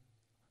damn.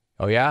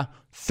 Oh, yeah?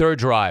 Third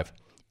drive,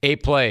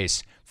 8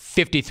 plays,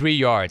 53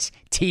 yards,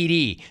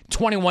 TD,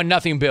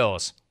 21-0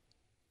 Bills.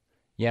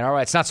 Yeah, all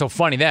right, it's not so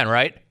funny then,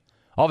 right?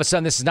 All of a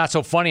sudden, this is not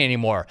so funny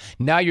anymore.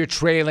 Now you're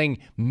trailing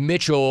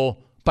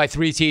Mitchell by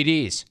 3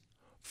 TDs.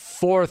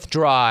 Fourth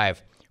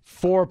drive,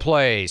 4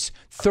 plays,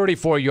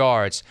 34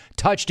 yards,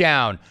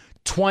 touchdown,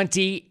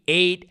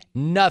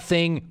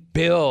 28-0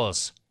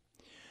 Bills.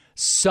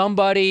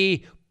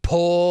 Somebody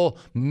pull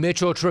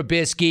Mitchell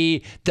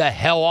Trubisky the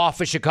hell off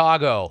of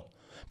Chicago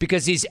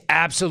because he's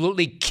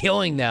absolutely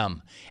killing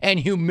them and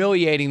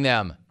humiliating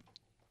them.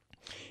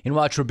 And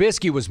while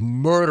Trubisky was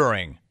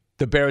murdering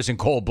the Bears in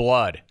cold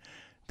blood,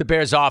 the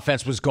Bears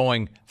offense was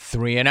going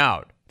 3 and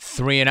out,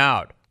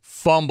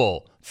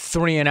 fumble,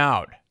 3 and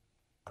out.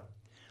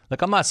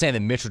 Look, I'm not saying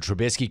that Mitchell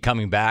Trubisky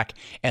coming back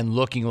and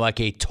looking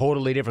like a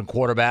totally different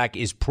quarterback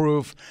is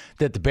proof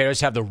that the Bears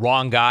have the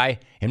wrong guy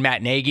in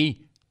Matt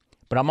Nagy.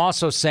 But I'm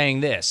also saying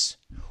this.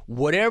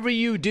 Whatever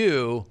you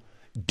do,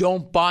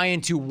 don't buy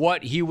into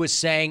what he was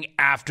saying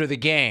after the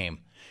game.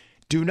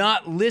 Do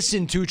not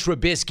listen to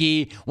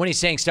Trubisky when he's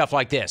saying stuff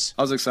like this.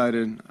 I was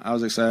excited.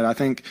 I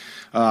think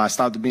I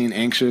stopped being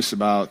anxious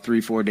about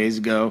 3-4 days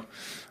ago.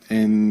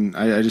 And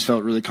I just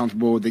felt really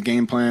comfortable with the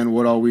game plan,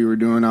 what all we were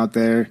doing out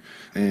there.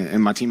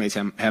 And my teammates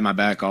had my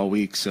back all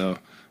week. So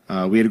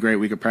we had a great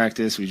week of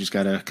practice. We just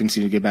got to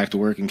continue to get back to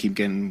work and keep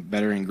getting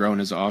better and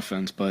growing as an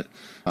offense. But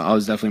I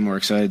was definitely more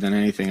excited than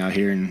anything out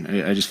here,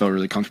 and I just felt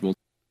really comfortable.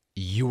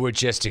 You were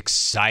just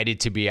excited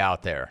to be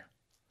out there.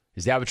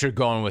 Is that what you're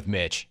going with,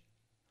 Mitch?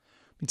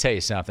 Let me tell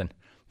you something.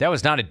 That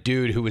was not a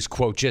dude who was,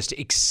 quote, just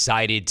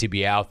excited to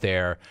be out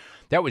there.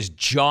 That was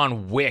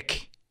John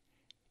Wick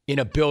in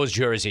a Bills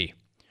jersey,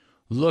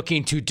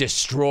 looking to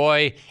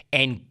destroy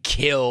and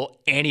kill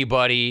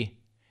anybody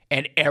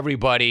and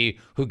everybody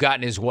who got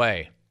in his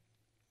way.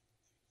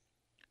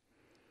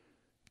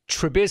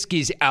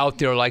 Trubisky's out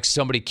there like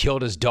somebody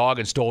killed his dog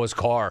and stole his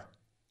car.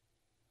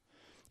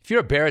 If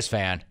you're a Bears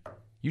fan,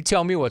 you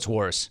tell me what's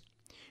worse.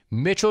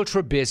 Mitchell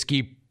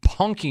Trubisky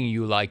punking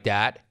you like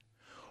that,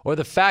 or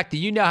the fact that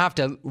you now have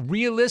to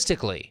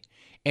realistically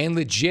and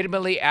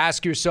legitimately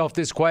ask yourself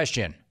this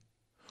question.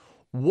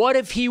 What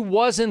if he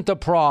wasn't the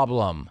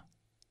problem?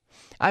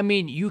 I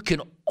mean, you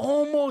can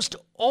almost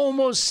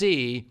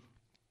see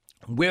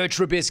where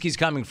Trubisky's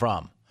coming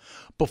from.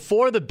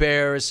 Before the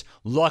Bears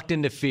lucked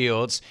into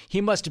Fields,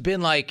 he must have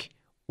been like,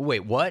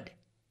 wait, what?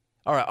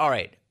 All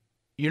right.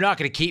 You're not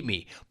going to keep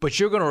me, but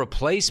you're going to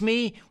replace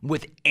me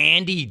with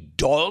Andy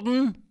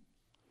Dalton?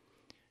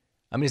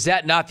 I mean, is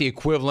that not the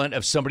equivalent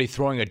of somebody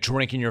throwing a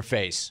drink in your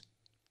face?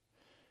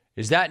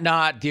 Is that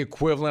not the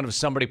equivalent of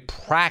somebody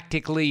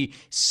practically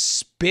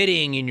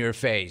spitting in your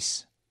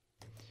face?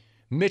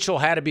 Mitchell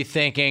had to be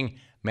thinking,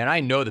 man, I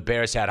know the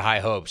Bears had high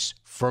hopes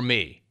for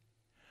me.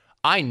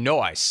 I know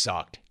I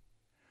sucked.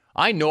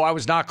 I know I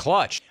was not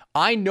clutch.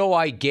 I know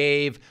I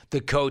gave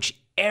the coach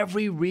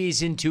every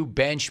reason to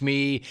bench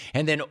me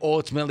and then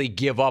ultimately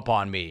give up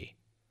on me.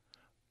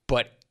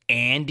 But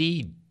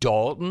Andy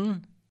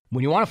Dalton?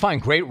 When you want to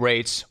find great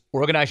rates,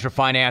 organize your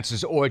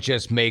finances, or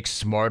just make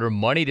smarter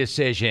money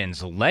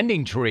decisions,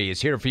 LendingTree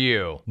is here for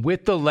you.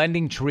 With the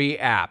LendingTree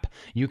app,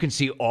 you can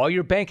see all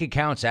your bank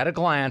accounts at a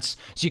glance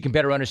so you can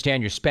better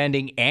understand your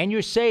spending and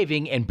your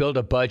saving and build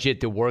a budget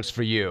that works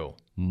for you.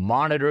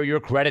 Monitor your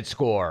credit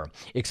score,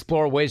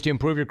 explore ways to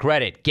improve your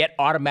credit, get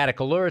automatic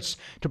alerts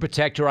to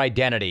protect your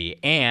identity,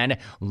 and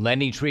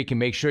LendingTree can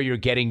make sure you're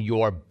getting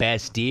your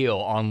best deal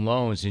on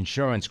loans,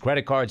 insurance,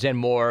 credit cards, and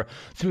more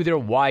through their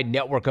wide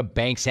network of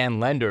banks and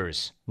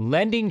lenders.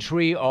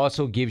 LendingTree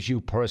also gives you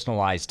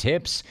personalized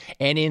tips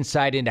and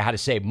insight into how to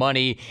save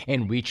money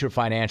and reach your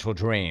financial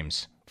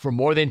dreams. For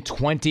more than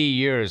 20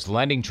 years,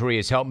 LendingTree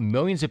has helped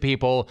millions of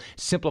people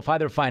simplify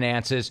their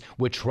finances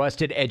with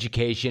trusted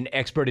education,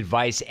 expert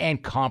advice,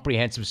 and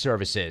comprehensive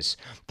services.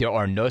 There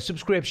are no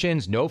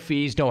subscriptions, no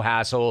fees, no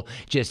hassle,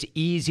 just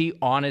easy,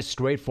 honest,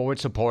 straightforward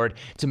support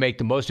to make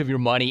the most of your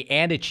money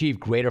and achieve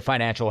greater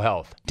financial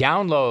health.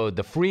 Download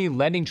the free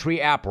LendingTree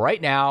app right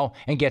now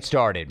and get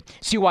started.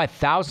 See why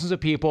thousands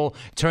of people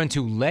turn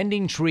to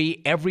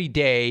LendingTree every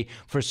day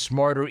for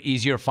smarter,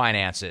 easier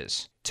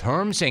finances.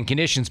 Terms and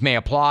conditions may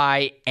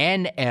apply.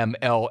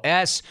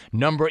 NMLS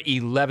number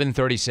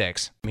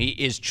 1136. He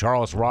is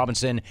Charles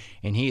Robinson,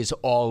 and he is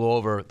all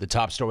over the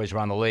top stories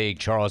around the league.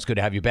 Charles, good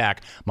to have you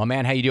back. My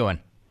man, how you doing?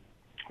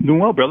 Doing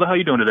well, brother. How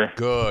you doing today?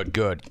 Good.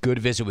 Good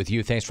to visit with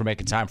you. Thanks for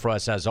making time for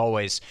us, as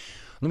always.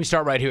 Let me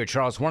start right here,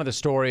 Charles. One of the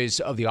stories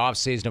of the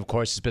offseason, of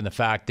course, has been the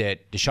fact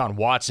that Deshaun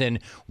Watson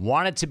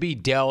wanted to be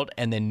dealt,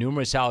 and then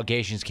numerous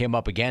allegations came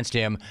up against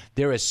him.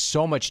 There is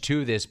so much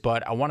to this,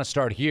 but I want to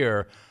start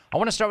here. I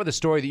want to start with a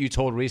story that you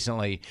told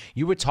recently.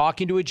 You were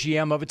talking to a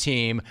GM of a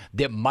team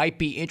that might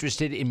be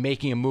interested in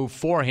making a move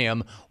for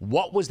him.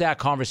 What was that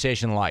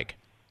conversation like?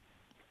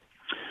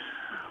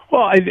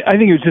 Well, I think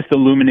it was just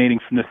illuminating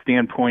from the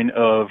standpoint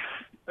of,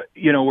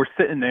 we're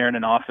sitting there in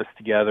an office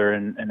together,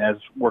 and as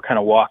we're kind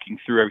of walking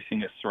through everything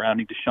that's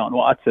surrounding Deshaun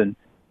Watson,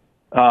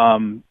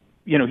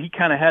 he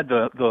kind of had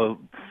the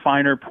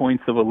finer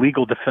points of a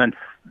legal defense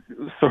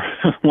sort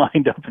of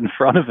lined up in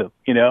front of him.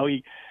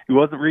 He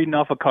wasn't reading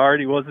off a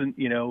card. He wasn't,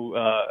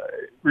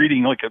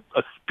 reading like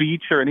a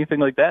speech or anything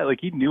like that. Like,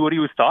 he knew what he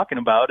was talking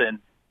about. And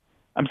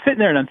I'm sitting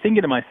there and I'm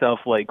thinking to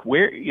myself, like,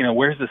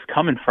 where's this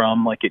coming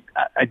from? Like,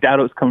 I doubt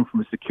it was coming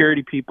from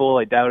security people.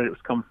 I doubt it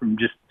was coming from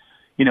just,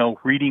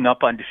 reading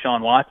up on Deshaun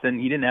Watson.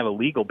 He didn't have a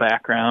legal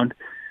background.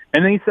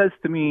 And then he says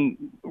to me,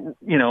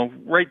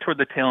 right toward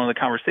the tail end of the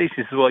conversation,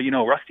 he says, well,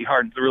 Rusty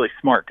Hardin's a really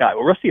smart guy.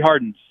 Well, Rusty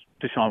Hardin's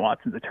Deshaun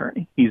Watson's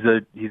attorney. He's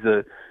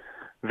a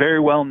very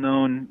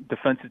well-known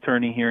defense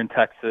attorney here in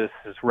Texas,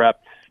 has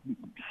repped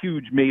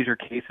huge major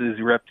cases.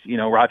 He repped,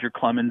 Roger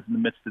Clemens in the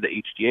midst of the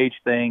HGH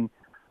thing,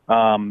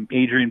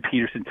 Adrian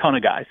Peterson, ton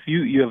of guys.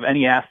 You have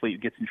any athlete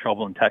who gets in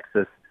trouble in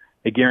Texas,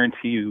 I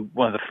guarantee you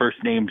one of the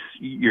first names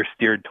you're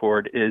steered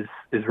toward is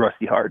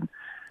Rusty Hardin.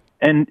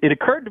 And it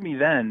occurred to me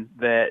then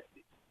that,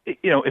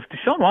 if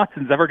Deshaun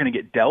Watson's ever going to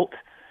get dealt,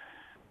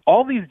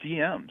 all these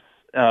GMs,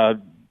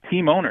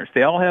 team owners,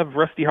 they all have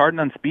Rusty Hardin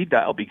on speed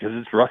dial, because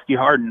it's Rusty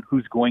Hardin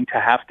who's going to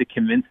have to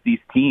convince these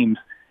teams,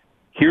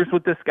 here's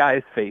what this guy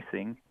is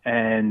facing,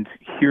 and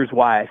here's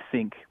why I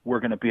think we're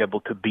going to be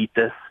able to beat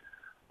this.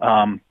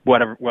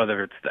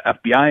 Whether it's the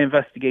FBI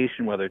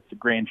investigation, whether it's the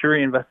grand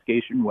jury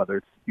investigation, whether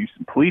it's the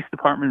Houston Police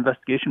Department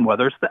investigation,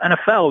 whether it's the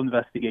NFL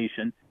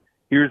investigation,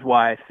 here's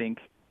why I think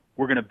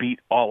we're going to beat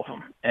all of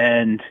them.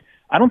 And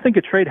I don't think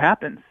a trade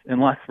happens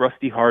unless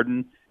Rusty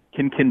Hardin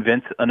can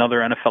convince another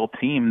NFL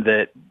team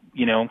that,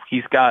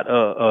 he's got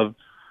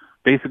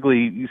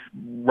basically he's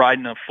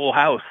riding a full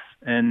house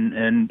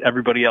and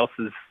everybody else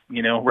is,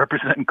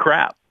 representing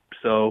crap.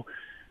 So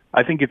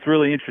I think it's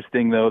really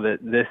interesting, though, that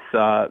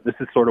this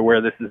is sort of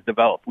where this is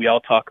developed. We all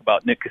talk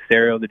about Nick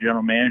Caserio, the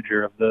general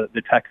manager of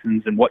the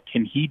Texans, and what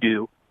can he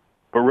do.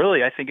 But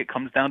really, I think it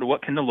comes down to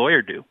what can the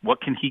lawyer do?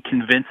 What can he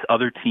convince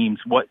other teams?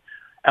 What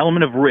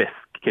element of risk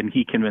can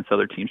he convince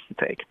other teams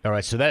to take? All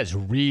right, so that is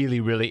really,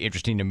 really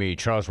interesting to me.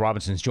 Charles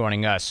Robinson's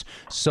joining us.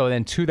 So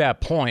then to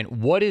that point,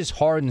 what is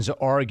Harden's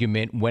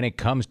argument when it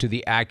comes to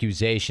the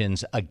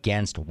accusations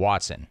against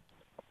Watson?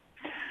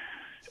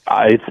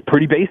 It's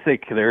pretty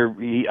basic.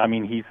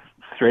 He's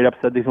straight up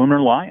said these women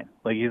are lying.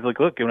 Like, he's like,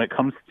 look, when it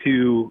comes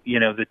to,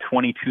 the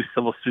 22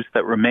 civil suits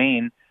that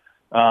remain,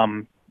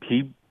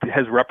 he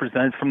has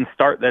represented from the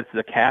start that's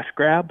a cash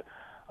grab.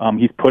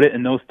 He's put it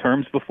in those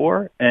terms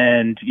before,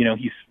 and,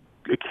 he's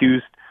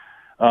accused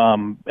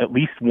at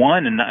least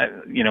one and,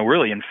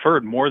 really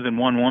inferred more than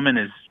one woman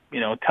is,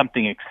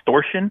 attempting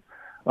extortion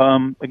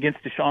against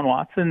Deshaun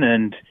Watson.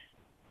 And,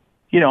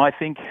 I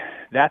think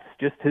that's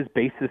just his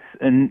basis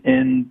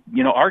in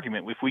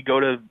argument. If we go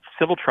to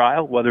civil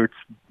trial, whether it's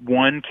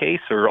one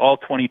case or all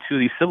 22 of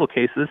these civil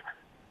cases,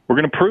 we're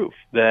going to prove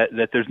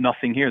that there's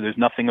nothing here. There's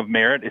nothing of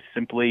merit. It's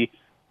simply,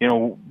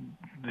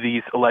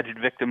 these alleged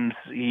victims,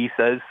 he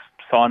says,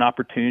 saw an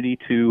opportunity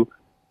to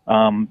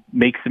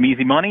make some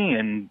easy money,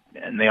 and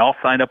they all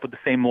signed up with the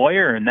same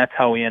lawyer, and that's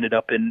how he ended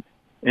up in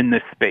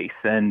this space.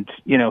 And,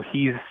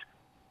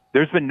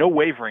 there's been no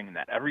wavering in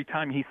that. Every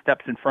time he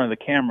steps in front of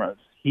the cameras,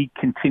 he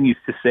continues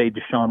to say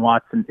Deshaun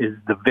Watson is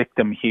the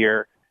victim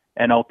here,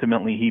 and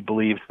ultimately he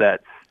believes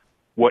that's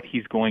what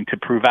he's going to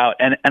prove out.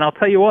 And I'll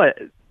tell you what,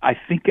 I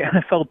think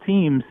NFL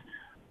teams,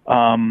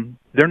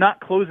 they're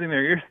not closing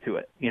their ears to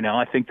it.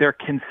 I think they're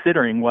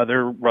considering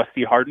whether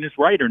Rusty Hardin is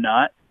right or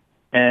not.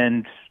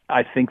 And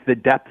I think the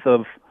depth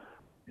of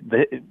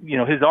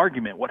his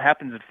argument, what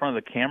happens in front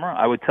of the camera,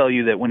 I would tell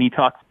you that when he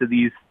talks to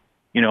these,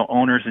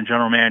 owners and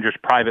general managers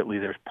privately,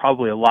 there's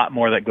probably a lot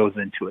more that goes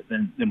into it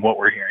than what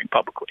we're hearing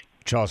publicly.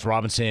 Charles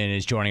Robinson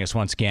is joining us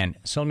once again.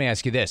 So let me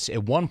ask you this.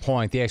 At one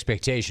point, the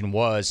expectation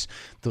was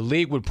the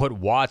league would put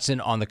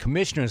Watson on the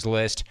commissioner's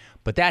list,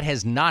 but that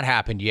has not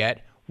happened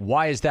yet.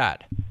 Why is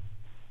that?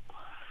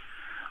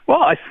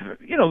 Well,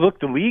 look,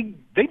 the league,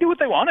 they do what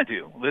they want to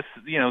do.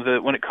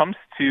 When it comes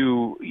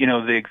to,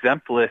 the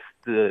exempt list,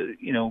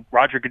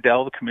 Roger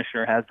Goodell, the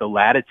commissioner, has the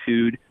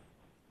latitude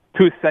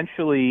to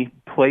essentially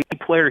play the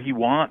player he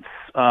wants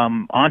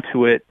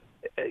onto it,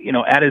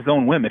 at his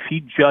own whim. If he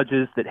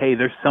judges that, hey,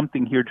 there's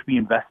something here to be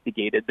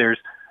investigated, there's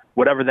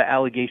whatever the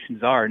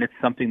allegations are, and it's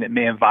something that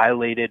may have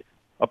violated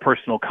a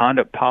personal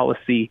conduct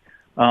policy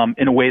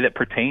in a way that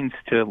pertains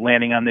to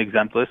landing on the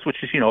exempt list,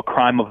 which is, a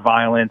crime of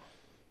violence,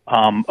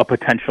 a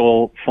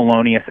potential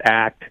felonious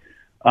act.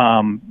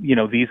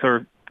 These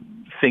are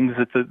things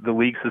that the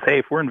league says, hey,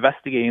 if we're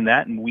investigating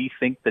that and we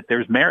think that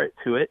there's merit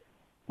to it,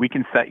 we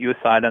can set you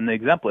aside on the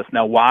exempt list.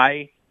 Now,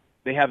 why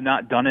they have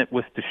not done it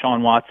with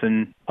Deshaun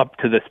Watson up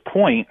to this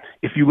point,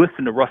 if you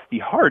listen to Rusty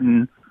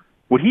Hardin,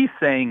 what he's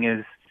saying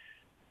is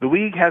the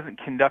league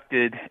hasn't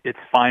conducted its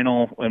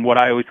final and what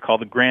I always call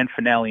the grand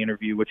finale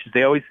interview, which is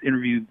they always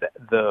interview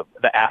the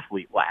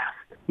athlete last,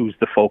 who's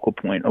the focal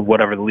point of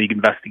whatever the league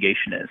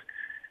investigation is.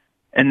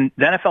 And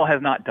the NFL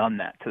has not done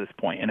that to this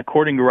point. And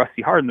according to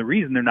Rusty Hardin, the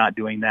reason they're not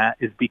doing that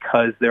is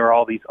because there are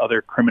all these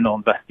other criminal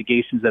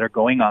investigations that are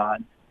going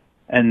on,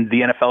 and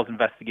the NFL's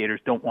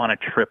investigators don't want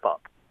to trip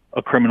up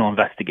a criminal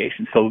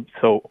investigation. So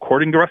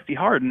according to Rusty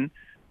Hardin,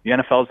 the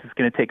NFL is just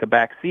going to take a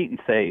back seat and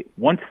say,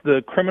 once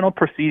the criminal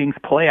proceedings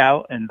play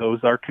out and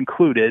those are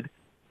concluded,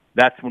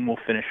 that's when we'll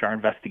finish our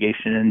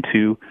investigation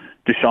into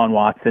Deshaun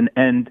Watson.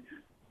 And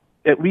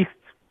at least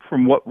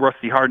from what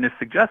Rusty Hardin is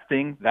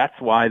suggesting,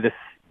 that's why this,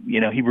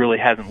 he really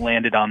hasn't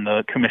landed on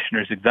the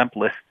commissioner's exempt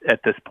list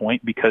at this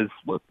point, because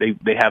look,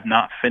 they have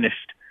not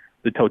finished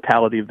the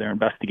totality of their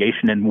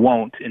investigation and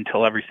won't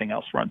until everything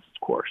else runs its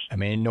course. I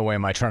mean, in no way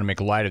am I trying to make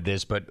light of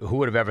this, but who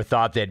would have ever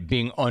thought that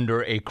being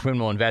under a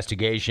criminal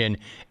investigation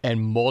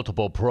and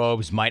multiple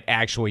probes might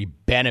actually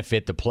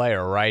benefit the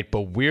player, right?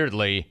 But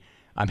weirdly,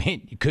 I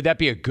mean, could that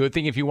be a good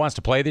thing if he wants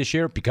to play this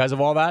year because of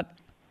all that?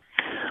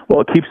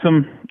 Well, it's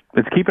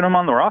keeping him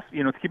on the roster,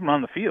 it's keeping him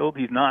on the field.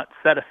 He's not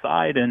set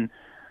aside, and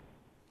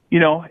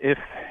if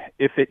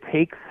it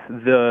takes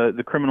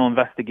the criminal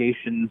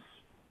investigations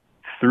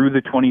through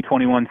the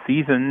 2021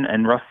 season,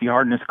 and Rusty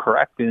Hardin is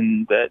correct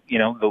in that,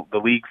 the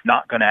league's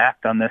not going to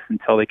act on this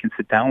until they can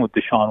sit down with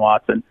Deshaun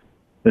Watson,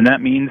 then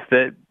that means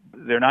that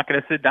they're not going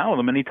to sit down with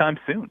him anytime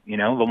soon. The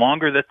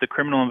longer that the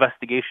criminal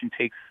investigation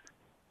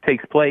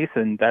takes place,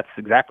 and that's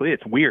exactly it.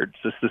 It's weird.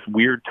 It's just this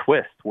weird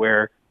twist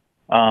where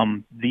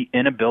the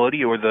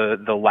inability or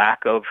the lack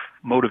of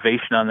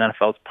motivation on the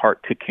NFL's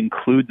part to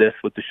conclude this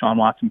with Deshaun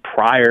Watson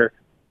prior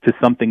to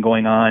something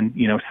going on,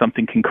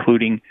 something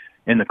concluding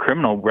in the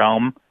criminal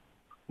realm,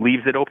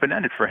 leaves it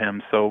open-ended for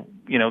him. So,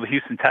 the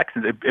Houston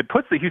Texans, it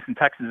puts the Houston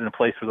Texans in a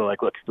place where they're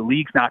like, look, the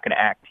league's not going to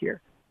act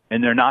here,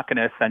 and they're not going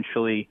to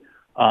essentially,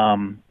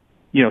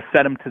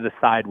 set him to the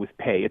side with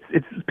pay.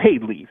 It's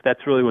paid leave.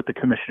 That's really what the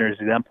commissioner's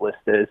exempt list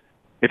is.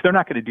 If they're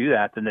not going to do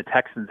that, then the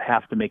Texans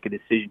have to make a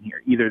decision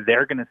here. Either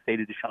they're going to say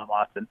to Deshaun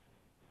Watson,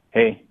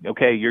 hey,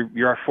 okay,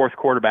 you're our fourth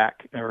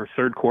quarterback or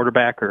third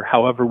quarterback or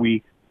however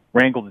we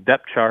wrangle the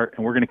depth chart,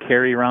 and we're going to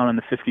carry you around on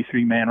the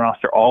 53-man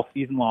roster all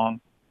season long,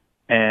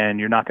 and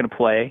you're not going to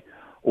play,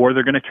 or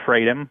they're going to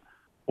trade him,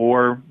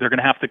 or they're going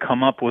to have to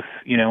come up with,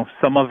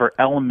 some other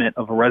element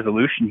of a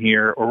resolution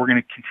here, or we're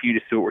going to continue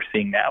to see what we're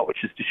seeing now,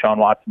 which is Deshaun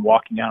Watson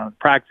walking out on the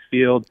practice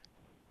field,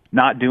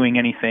 not doing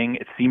anything.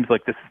 It seems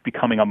like this is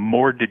becoming a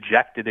more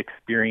dejected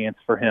experience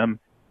for him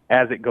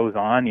as it goes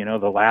on.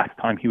 The last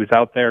time he was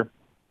out there,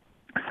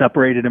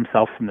 separated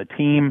himself from the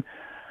team.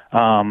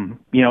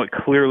 It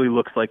clearly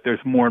looks like there's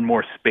more and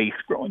more space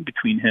growing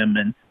between him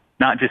and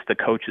not just the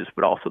coaches,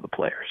 but also the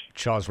players.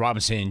 Charles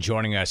Robinson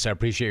joining us. I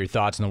appreciate your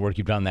thoughts on the work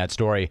you've done on that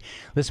story.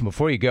 Listen,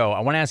 before you go, I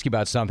want to ask you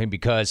about something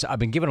because I've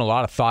been giving a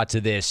lot of thought to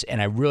this,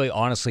 and I really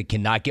honestly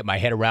cannot get my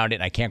head around it,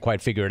 and I can't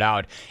quite figure it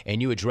out. And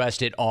you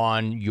addressed it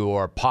on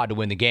your pod to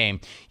win the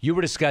game. You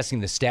were discussing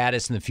the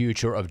status and the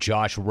future of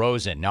Josh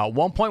Rosen. Now, at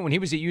one point when he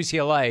was at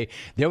UCLA,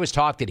 there was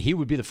talk that he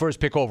would be the first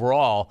pick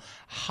overall.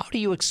 How do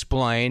you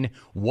explain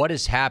what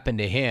has happened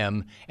to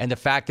him and the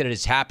fact that it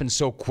has happened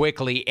so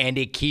quickly and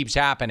it keeps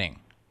happening?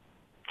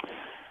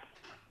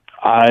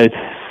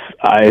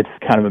 It's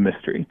kind of a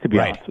mystery, to be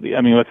honest with you.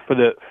 I mean, for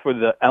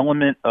the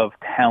element of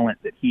talent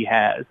that he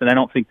has, and I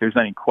don't think there's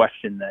any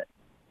question that,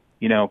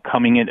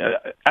 coming in,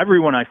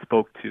 everyone I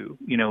spoke to,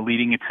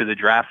 leading into the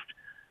draft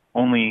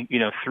only,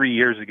 3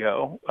 years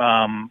ago,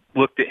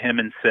 looked at him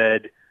and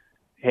said,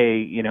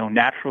 hey,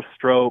 natural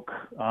stroke,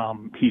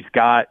 he's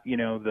got,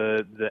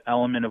 the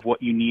element of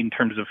what you need in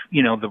terms of,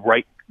 the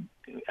right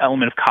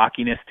element of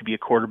cockiness to be a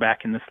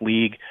quarterback in this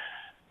league.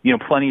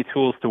 Plenty of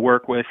tools to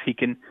work with. He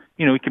can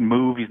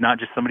move. He's not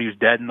just somebody who's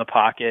dead in the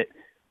pocket.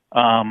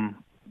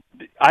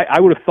 I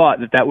would have thought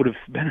that would have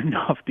been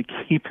enough to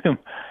keep him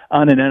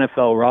on an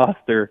NFL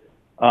roster,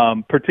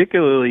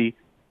 particularly,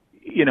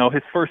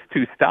 his first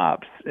two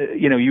stops.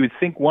 You would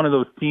think one of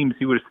those teams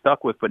he would have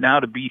stuck with, but now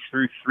to be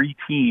through 3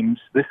 teams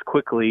this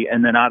quickly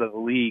and then out of the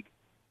league,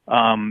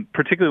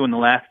 particularly when the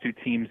last 2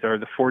 teams are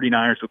the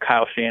 49ers with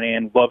Kyle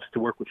Shanahan, loves to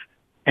work with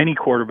any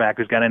quarterback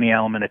who's got any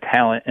element of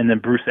talent, and then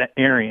Bruce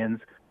Arians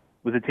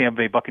with the Tampa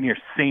Bay Buccaneers,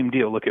 same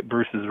deal. Look at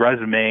Bruce's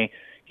resume.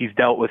 He's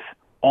dealt with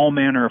all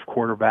manner of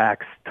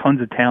quarterbacks,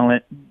 tons of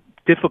talent,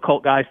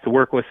 difficult guys to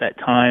work with at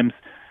times,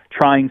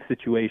 trying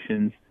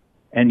situations,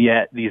 and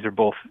yet these are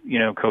both,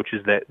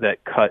 coaches that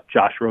cut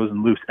Josh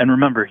Rosen loose. And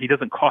remember, he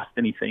doesn't cost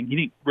anything. He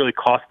didn't really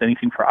cost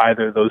anything for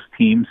either of those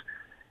teams,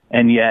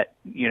 and yet,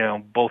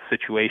 both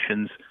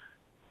situations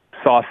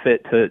saw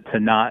fit to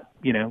not,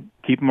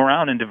 keep him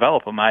around and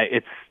develop him.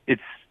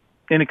 It's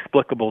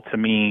inexplicable to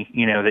me,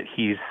 that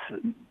he's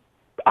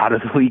out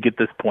of the league at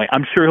this point.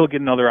 I'm sure he'll get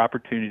another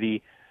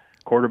opportunity.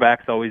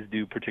 Quarterbacks always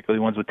do, particularly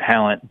ones with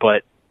talent.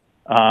 But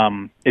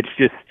it's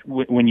just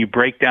when you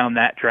break down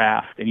that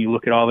draft and you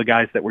look at all the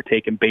guys that were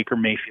taken, Baker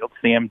Mayfield,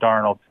 Sam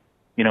Darnold,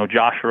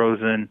 Josh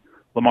Rosen,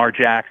 Lamar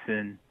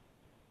Jackson,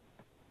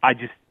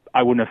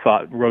 I wouldn't have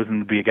thought Rosen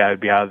would be a guy who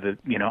would be out of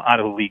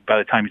the league by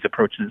the time he's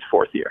approaching his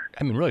 4th year.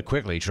 I mean, really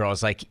quickly,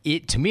 Charles,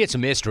 to me, it's a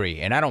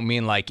mystery, and I don't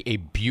mean like a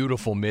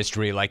beautiful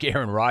mystery like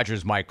Aaron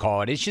Rodgers might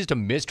call it. It's just a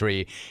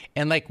mystery.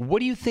 And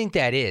what do you think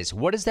that is?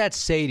 What does that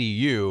say to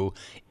you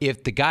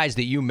if the guys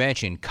that you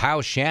mentioned,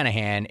 Kyle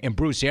Shanahan and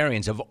Bruce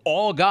Arians, of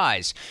all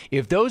guys,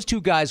 if those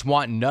 2 guys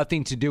want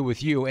nothing to do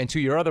with you, and to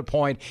your other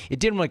point, it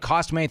didn't really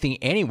cost them anything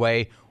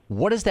anyway,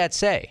 what does that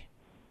say?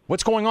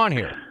 What's going on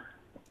here?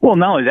 Well,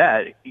 not only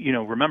that,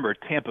 remember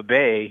Tampa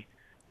Bay,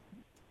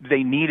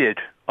 they needed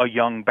a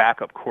young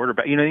backup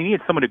quarterback. They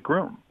needed someone to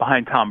groom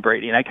behind Tom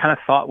Brady. And I kind of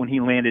thought when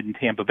he landed in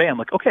Tampa Bay, I'm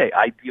like, okay,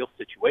 ideal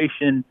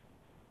situation.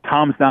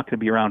 Tom's not going to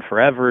be around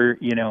forever.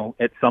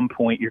 At some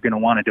point you're going to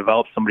want to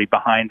develop somebody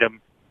behind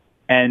him.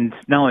 And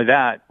not only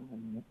that,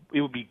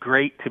 it would be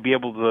great to be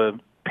able to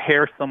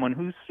pair someone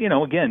who's,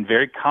 again,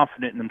 very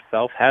confident in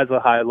himself, has a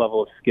high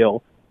level of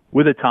skill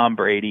with a Tom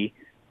Brady,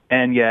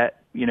 and yet,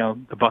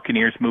 the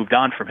Buccaneers moved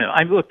on from him.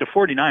 Look, the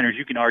 49ers,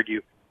 you can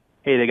argue,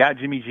 hey, they got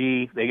Jimmy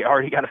G. They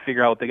already got to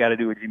figure out what they got to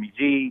do with Jimmy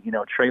G.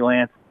 Trey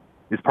Lance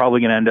is probably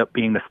going to end up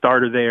being the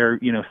starter there,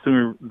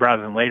 sooner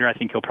rather than later. I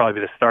think he'll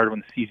probably be the starter when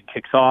the season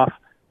kicks off.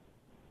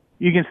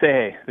 You can say,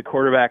 hey, the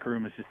quarterback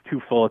room is just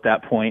too full at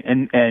that point.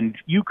 And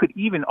you could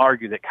even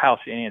argue that Kyle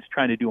Shanahan's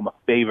trying to do him a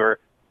favor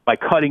by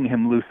cutting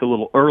him loose a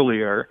little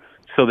earlier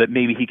so that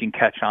maybe he can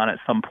catch on at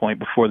some point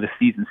before the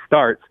season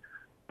starts.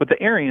 But the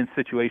Arians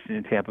situation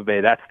in Tampa Bay,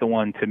 that's the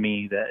one to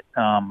me that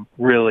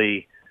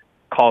really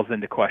calls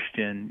into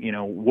question,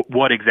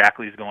 what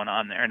exactly is going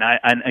on there.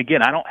 And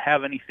again, I don't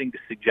have anything to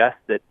suggest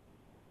that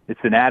it's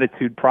an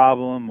attitude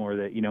problem or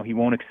that, he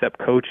won't accept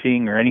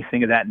coaching or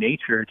anything of that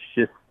nature. It's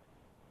just,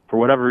 for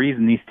whatever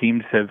reason, these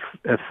teams have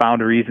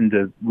found a reason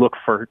to look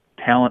for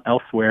talent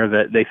elsewhere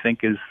that they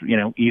think is,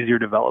 easier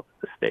to develop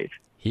at this stage.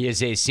 He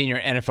is a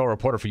senior NFL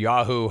reporter for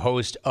Yahoo,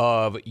 host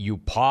of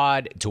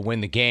UPod to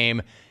Win the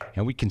Game,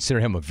 and we consider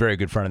him a very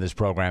good friend of this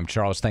program.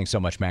 Charles, thanks so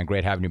much, man.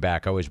 Great having you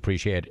back. I always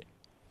appreciate it.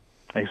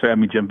 Thanks for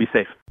having me, Jim. Be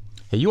safe.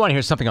 Hey, you want to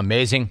hear something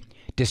amazing?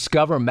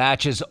 Discover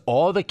matches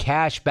all the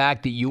cash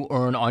back that you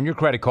earn on your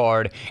credit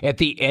card at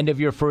the end of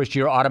your first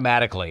year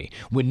automatically,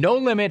 with no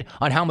limit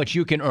on how much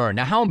you can earn.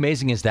 Now, how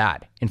amazing is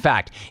that? In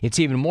fact, it's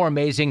even more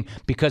amazing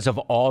because of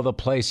all the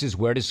places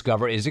where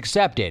Discover is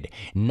accepted.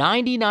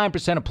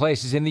 99% of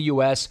places in the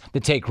U.S.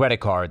 that take credit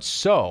cards.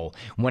 So,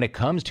 when it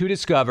comes to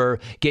Discover,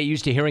 get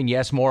used to hearing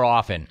yes more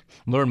often.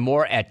 Learn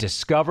more at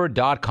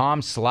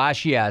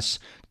discover.com/yes.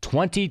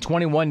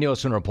 2021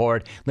 Nielsen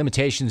Report.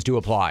 Limitations do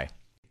apply.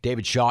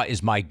 David Shaw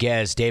is my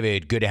guest.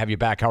 David, good to have you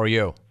back. How are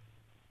you?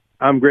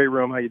 I'm great,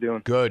 Rome. How you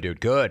doing? Good,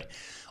 dude. Good.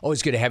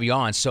 Always good to have you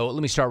on. So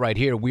let me start right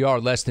here. We are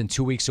less than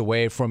 2 weeks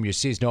away from your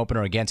season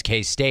opener against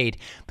K-State.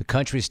 The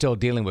country is still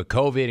dealing with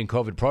COVID and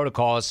COVID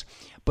protocols.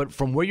 But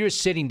from where you're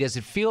sitting, does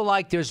it feel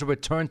like there's a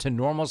return to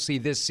normalcy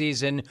this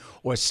season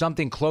or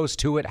something close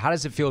to it? How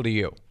does it feel to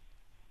you?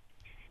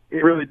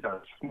 It really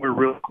does. We're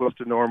really close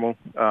to normal.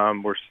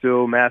 We're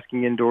still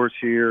masking indoors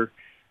here.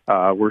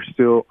 We're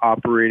still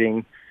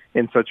operating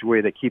in such a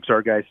way that keeps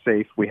our guys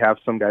safe. We have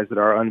some guys that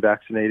are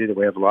unvaccinated.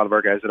 We have a lot of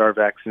our guys that are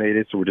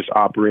vaccinated, so we're just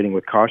operating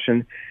with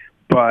caution.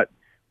 But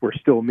we're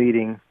still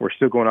meeting. We're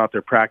still going out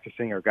there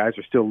practicing. Our guys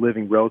are still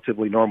living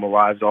relatively normal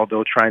lives,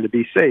 although trying to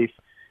be safe.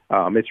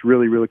 It's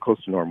really, really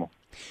close to normal.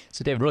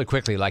 So, David, really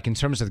quickly, like in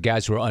terms of the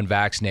guys who are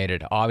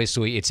unvaccinated,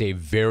 obviously it's a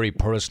very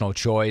personal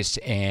choice,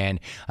 and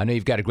I know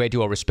you've got a great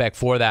deal of respect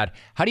for that.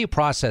 How do you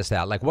process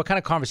that? Like, what kind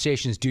of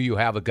conversations do you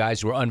have with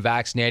guys who are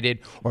unvaccinated,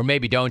 or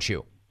maybe don't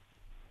you?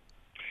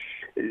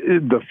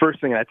 The first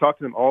thing, I talk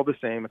to them all the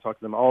same. I talk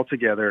to them all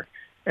together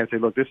and say,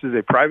 look, this is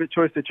a private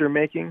choice that you're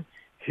making.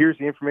 Here's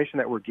the information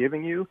that we're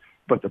giving you.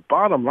 But the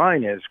bottom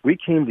line is we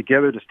came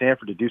together to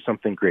Stanford to do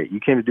something great. You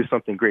came to do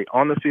something great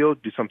on the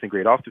field, do something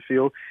great off the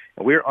field,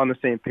 and we're on the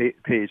same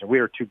page, and we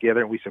are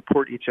together, and we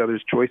support each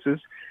other's choices.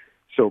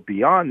 So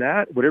beyond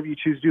that, whatever you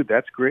choose to do,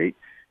 that's great.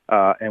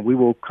 And we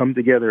will come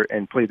together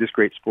and play this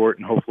great sport,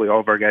 and hopefully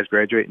all of our guys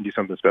graduate and do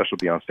something special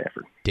beyond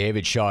Stanford.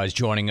 David Shaw is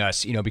joining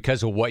us. You know,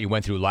 because of what you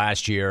went through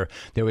last year,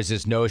 there was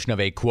this notion of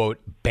a, quote,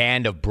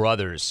 band of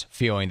brothers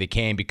feeling that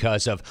came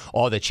because of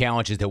all the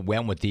challenges that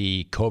went with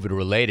the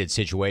COVID-related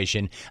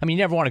situation. I mean,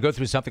 you never want to go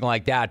through something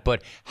like that,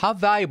 but how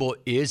valuable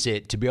is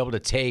it to be able to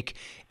take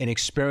an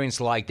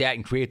experience like that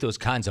and create those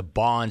kinds of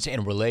bonds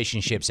and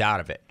relationships out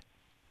of it?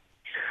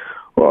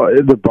 Well,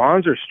 the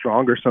bonds are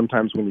stronger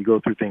sometimes when you go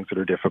through things that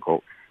are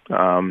difficult.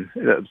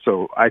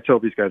 So I tell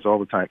these guys all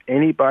the time,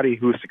 anybody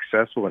who is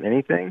successful in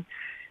anything,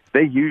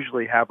 they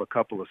usually have a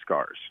couple of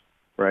scars,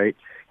 right?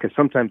 Because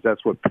sometimes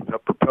that's what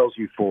propels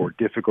you forward,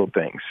 difficult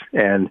things.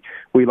 And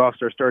we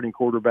lost our starting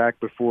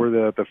quarterback before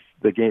the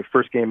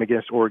first game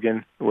against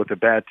Oregon with a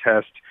bad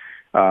test.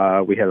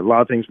 We had a lot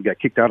of things. We got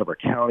kicked out of our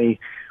county.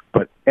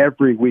 But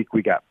every week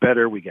we got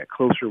better, we got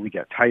closer, we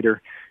got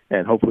tighter,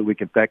 and hopefully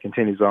that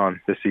continues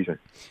on this season.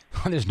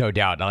 There's no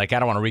doubt. Now, like, I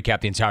don't want to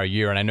recap the entire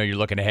year, and I know you're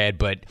looking ahead,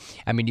 but,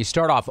 I mean, you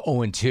start off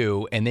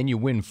 0-2, and then you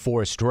win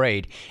 4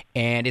 straight,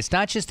 and it's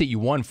not just that you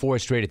won 4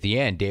 straight at the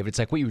end, David. It's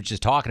like what you were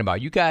just talking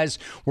about. You guys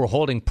were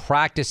holding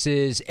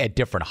practices at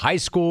different high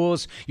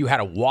schools. You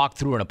had a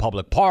walkthrough in a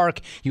public park.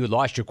 You had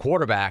lost your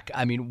quarterback.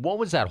 I mean, what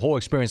was that whole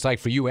experience like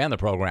for you and the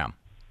program?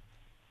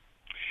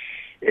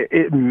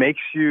 It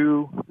makes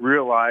you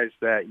realize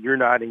that you're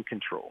not in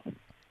control.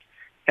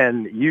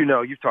 And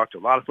you've talked to a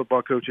lot of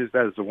football coaches.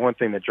 That is the one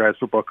thing that drives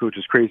football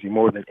coaches crazy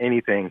more than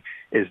anything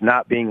is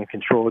not being in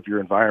control of your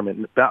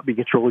environment, not being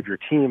in control of your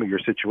team or your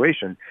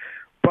situation.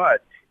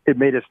 But it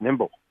made us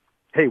nimble.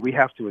 Hey, we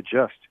have to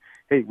adjust.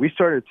 Hey, we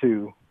started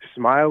to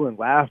smile and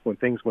laugh when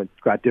things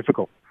got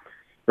difficult,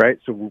 right?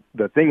 So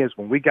the thing is,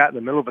 when we got in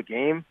the middle of a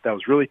game that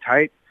was really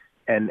tight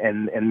and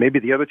maybe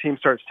the other team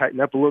starts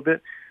tightening up a little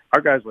bit, our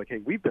guys are like, hey,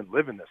 we've been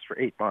living this for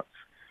 8 months,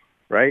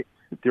 right?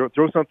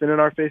 Throw something in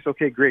our face,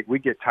 okay, great. We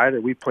get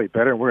tighter, we play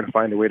better, and we're going to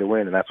find a way to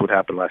win, and that's what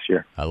happened last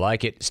year. I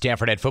like it.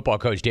 Stanford head football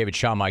coach David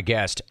Shaw, my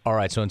guest. All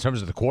right, so in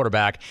terms of the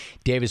quarterback,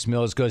 Davis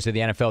Mills goes to the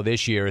NFL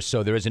this year,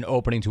 so there is an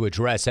opening to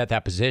address at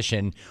that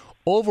position.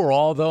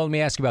 Overall, though, let me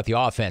ask you about the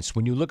offense.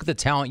 When you look at the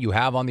talent you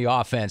have on the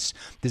offense,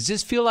 does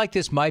this feel like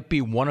this might be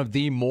one of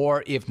the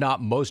more, if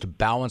not most,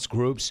 balanced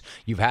groups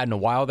you've had in a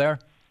while there?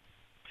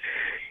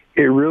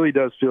 It really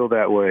does feel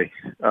that way.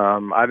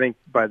 I think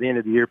by the end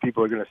of the year,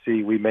 people are going to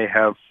see we may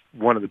have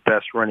one of the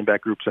best running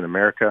back groups in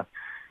America.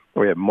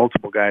 We have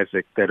multiple guys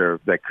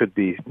that could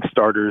be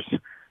starters.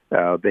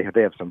 They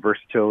have some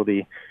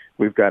versatility.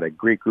 We've got a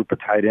great group of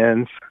tight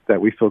ends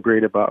that we feel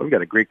great about. We've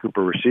got a great group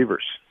of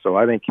receivers. So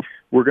I think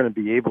we're going to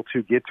be able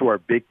to get to our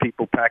big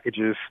people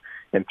packages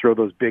and throw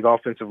those big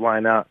offensive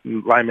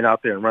linemen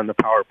out there and run the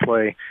power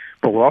play.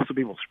 But we'll also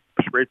be able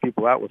to spread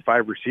people out with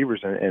 5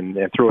 receivers and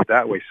throw it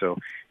that way. So,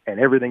 and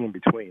everything in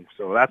between.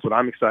 So that's what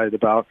I'm excited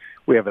about.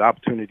 We have an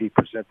opportunity to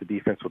present the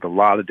defense with a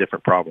lot of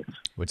different problems.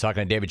 We're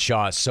talking to David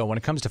Shaw. So when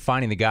it comes to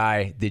finding the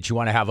guy that you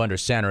want to have under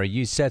center,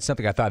 you said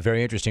something I thought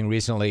very interesting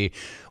recently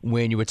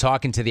when you were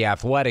talking to The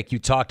Athletic. You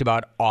talked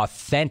about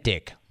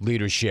authentic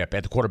leadership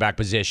at the quarterback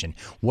position.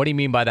 What do you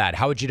mean by that?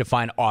 How would you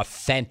define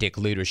authentic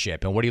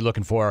leadership, and what are you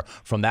looking for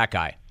from that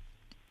guy?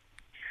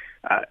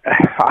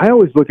 I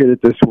always look at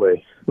it this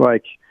way.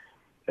 Like,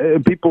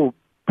 people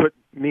put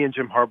me and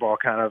Jim Harbaugh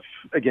kind of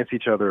against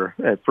each other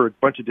for a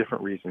bunch of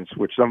different reasons,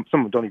 which some of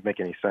them don't even make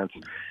any sense.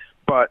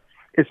 But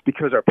it's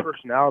because our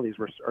personalities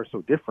are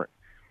so different.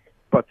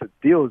 But the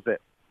deal is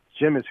that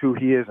Jim is who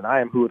he is and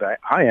I am who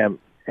I am,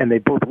 and they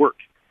both work.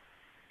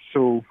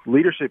 So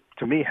leadership,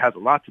 to me, has a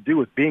lot to do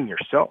with being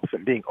yourself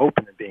and being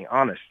open and being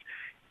honest.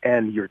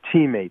 And your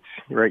teammates,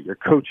 right, your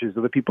coaches,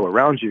 other people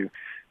around you,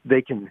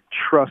 they can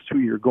trust who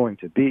you're going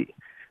to be.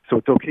 So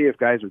it's okay if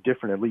guys are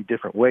different and lead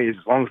different ways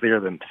as long as they are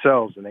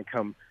themselves and they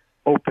come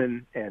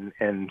open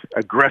and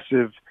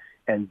aggressive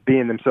and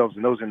being themselves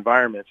in those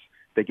environments,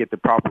 they get the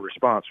proper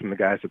response from the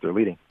guys that they're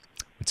leading.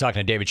 We're talking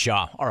to David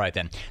Shaw. All right,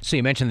 then. So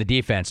you mentioned the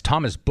defense.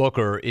 Thomas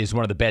Booker is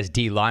one of the best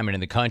D linemen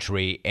in the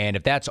country, and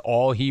if that's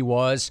all he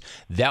was,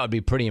 that would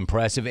be pretty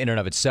impressive in and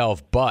of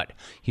itself. But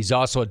he's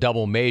also a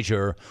double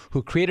major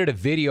who created a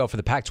video for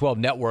the Pac-12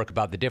 network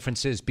about the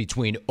differences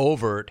between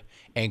overt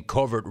and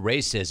covert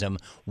racism.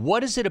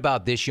 What is it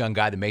about this young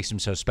guy that makes him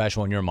so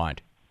special in your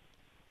mind?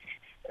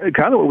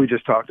 Kind of what we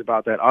just talked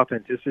about, that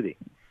authenticity.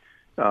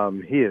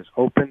 He is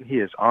open. He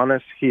is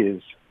honest. He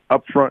is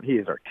upfront. He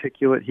is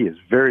articulate. He is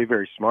very,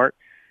 very smart.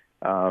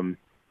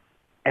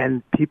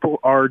 And people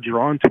are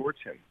drawn towards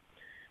him.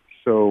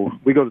 So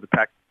we go to the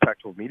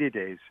Pac-12 Media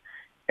Days,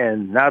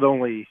 and not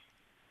only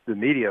the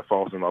media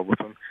falls in love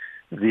with him,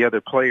 the other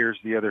players,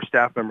 the other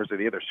staff members of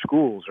the other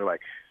schools are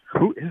like,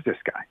 who is this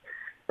guy?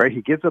 Right?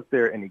 He gets up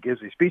there and he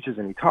gives these speeches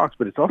and he talks,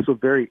 but it's also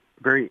very,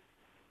 very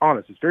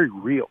honest. It's very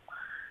real.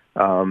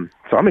 So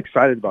I'm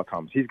excited about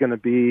Thomas. He's going to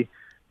be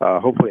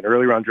hopefully an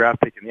early round draft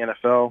pick in the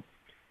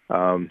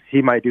NFL.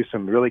 He might do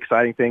some really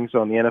exciting things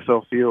on the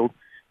NFL field.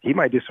 He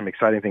might do some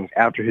exciting things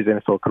after his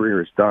NFL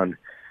career is done.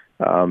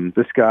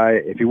 This guy,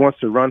 if he wants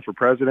to run for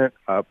president,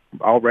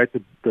 I'll write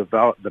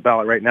the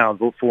ballot right now and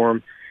vote for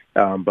him.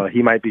 But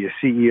he might be a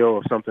CEO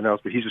of something else.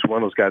 But he's just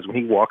one of those guys. When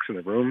he walks in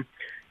the room,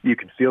 you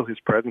can feel his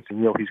presence, and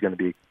you know he's going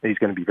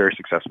to be very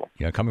successful.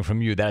 Yeah, coming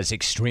from you, that is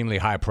extremely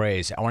high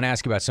praise. I want to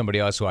ask you about somebody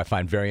else who I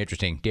find very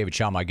interesting, David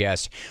Shaw, my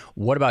guest.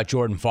 What about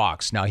Jordan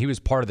Fox? Now, he was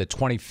part of the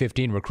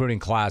 2015 recruiting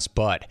class,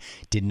 but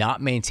did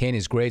not maintain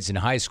his grades in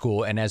high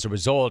school, and as a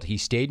result, he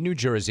stayed in New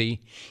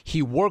Jersey.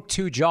 He worked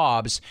 2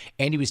 jobs,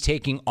 and he was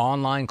taking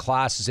online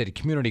classes at a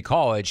community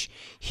college.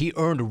 He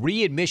earned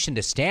readmission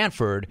to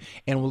Stanford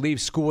and will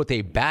leave school with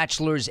a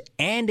bachelor's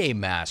and a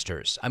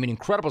master's. I mean,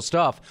 incredible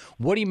stuff.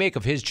 What do you make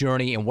of his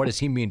journey, and what does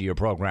he mean to your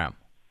program?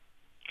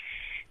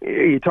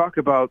 You talk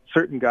about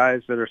certain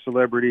guys that are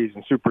celebrities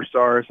and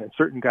superstars and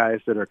certain guys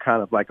that are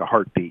kind of like a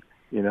heartbeat,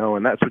 you know,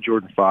 and that's what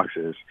Jordan Fox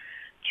is.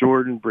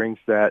 Jordan brings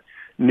that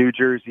New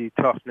Jersey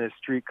toughness,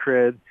 street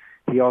cred.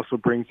 He also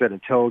brings that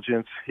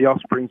intelligence. He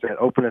also brings that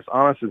openness,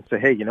 honesty, and say,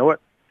 hey, you know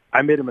what?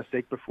 I made a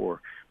mistake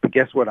before, but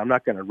guess what? I'm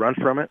not going to run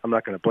from it. I'm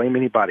not going to blame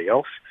anybody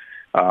else.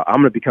 I'm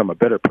going to become a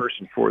better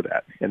person for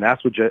that. And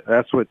that's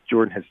what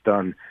Jordan has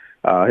done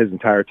his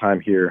entire time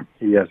here.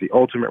 He has the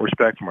ultimate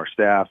respect from our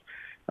staff,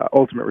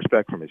 ultimate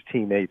respect from his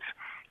teammates,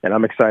 and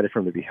I'm excited for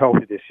him to be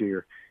healthy this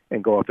year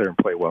and go out there and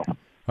play well. All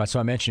right,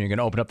 so I mentioned you're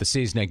going to open up the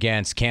season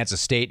against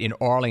Kansas State in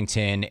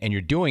Arlington, and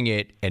you're doing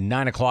it at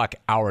 9 o'clock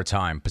our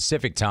time,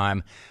 Pacific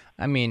time.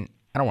 I mean,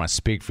 I don't want to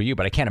speak for you,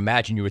 but I can't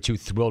imagine you were too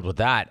thrilled with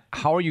that.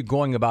 How are you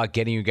going about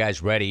getting you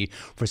guys ready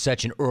for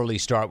such an early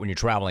start when you're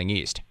traveling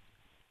east?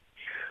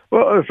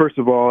 Well, first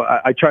of all,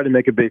 I try to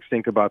make a big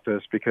stink about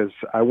this because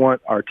I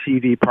want our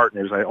TV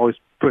partners, I always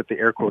put the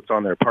air quotes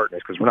on their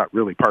partners because we're not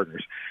really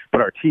partners, but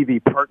our TV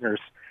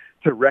partners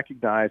to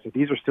recognize that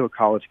these are still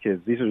college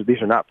kids. These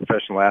are not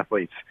professional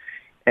athletes.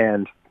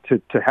 And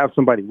to have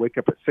somebody wake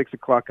up at 6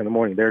 o'clock in the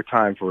morning, their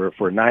time for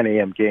a 9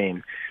 a.m.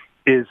 game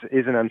is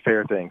an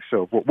unfair thing.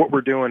 So what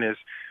we're doing is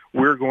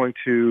we're going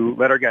to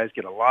let our guys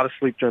get a lot of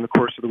sleep during the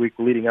course of the week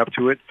leading up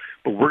to it,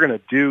 but we're going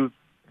to do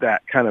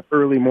that kind of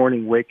early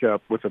morning wake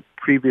up with a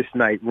previous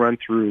night run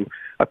through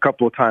a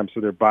couple of times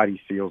so their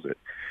body feels it,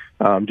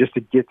 just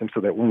to get them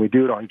so that when we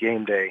do it on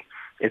game day,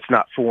 it's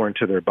not foreign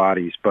to their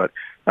bodies. But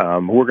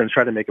we're going to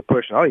try to make a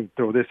push. And I'll even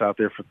throw this out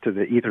there to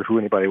the ether who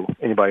anybody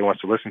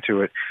wants to listen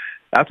to it.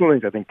 That's one of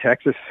the things I think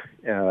Texas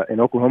and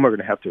Oklahoma are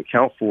going to have to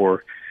account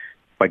for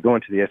by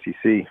going to the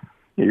SEC.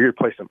 You're going to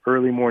play some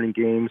early morning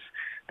games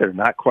that are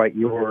not quite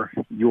your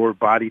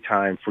body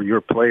time for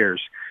your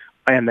players.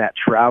 And that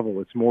travel,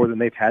 it's more than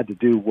they've had to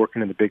do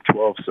working in the Big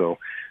 12. So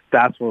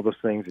that's one of those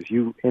things. As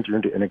you enter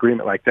into an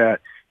agreement like that,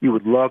 you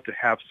would love to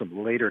have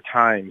some later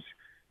times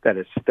that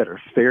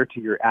are fair to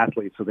your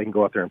athletes so they can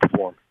go out there and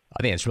perform.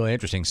 I think it's really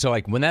interesting. So,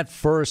 like, when that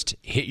first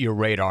hit your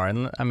radar,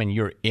 and I mean,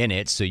 you're in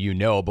it, so you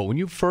know, but when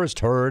you first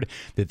heard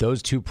that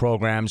those two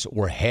programs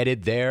were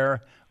headed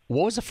there,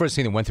 what was the first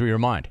thing that went through your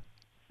mind?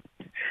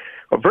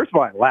 Well, first of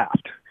all, I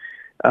laughed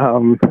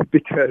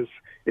because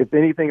if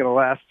anything in the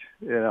last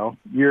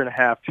year and a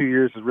half, 2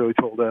 years has really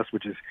told us,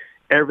 which is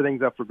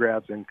everything's up for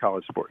grabs in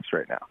college sports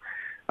right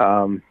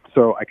now.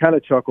 So I kind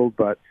of chuckled,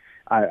 but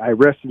I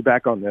rested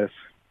back on this.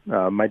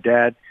 My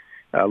dad,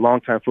 a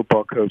longtime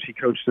football coach, he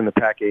coached in the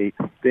Pac-8,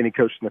 then he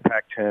coached in the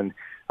Pac-10.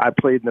 I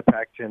played in the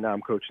Pac-10, now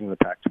I'm coaching in the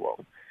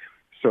Pac-12.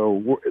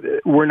 So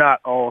we're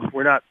not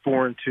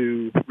foreign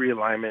to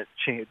realignment,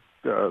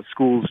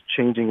 schools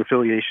changing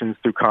affiliations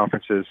through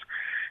conferences.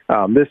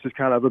 This is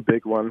kind of a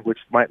big one, which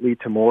might lead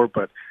to more,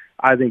 but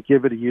I think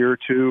give it a year or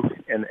two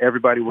and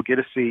everybody will get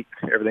a seat.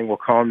 Everything will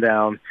calm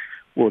down.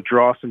 We'll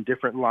draw some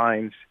different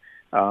lines.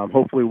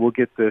 Hopefully we'll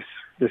get this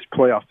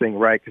playoff thing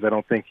right, because I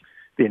don't think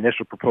the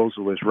initial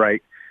proposal is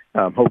right.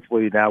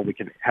 Hopefully now we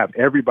can have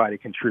everybody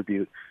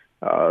contribute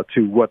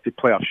to what the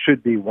playoffs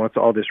should be once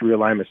all this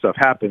realignment stuff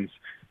happens,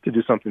 to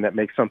do something that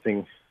makes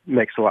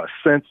a lot of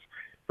sense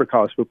for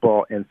college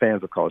football and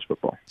fans of college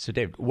football. So,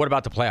 Dave, what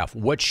about the playoff?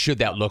 What should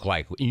that look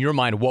like? In your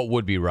mind, what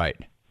would be right?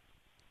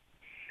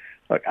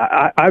 Look,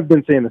 I've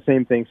been saying the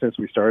same thing since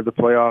we started the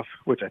playoff,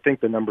 which I think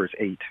the number is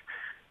 8.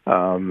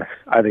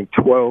 I think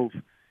 12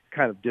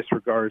 kind of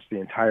disregards the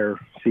entire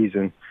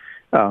season.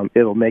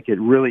 It'll make it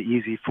really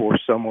easy for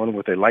someone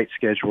with a light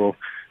schedule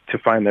to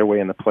find their way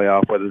in the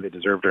playoff, whether they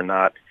deserve it or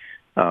not.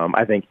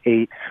 I think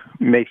 8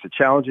 makes it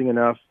challenging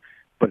enough,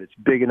 but it's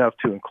big enough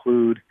to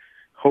include,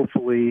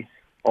 hopefully,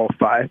 all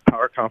 5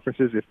 power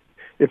conferences,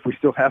 if we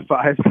still have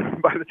 5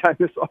 by the time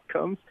this all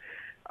comes.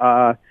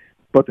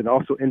 But then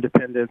also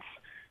independents,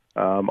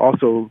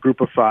 also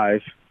group of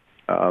 5.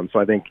 So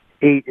I think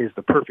 8 is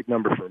the perfect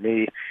number for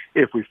me.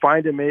 If we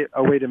find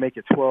a way to make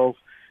it 12,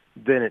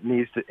 then it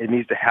needs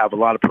to have a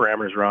lot of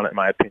parameters around it, in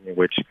my opinion,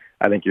 which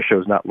I think your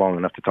show's not long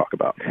enough to talk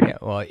about. Yeah,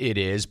 well, it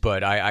is,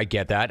 but I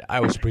get that. I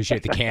always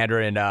appreciate the candor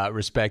and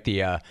respect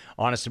the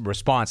honest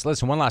response.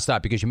 Listen, one last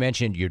thought, because you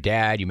mentioned your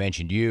dad, you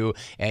mentioned you,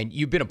 and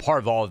you've been a part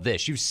of all of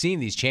this. You've seen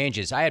these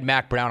changes. I had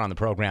Mack Brown on the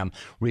program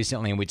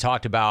recently, and we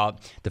talked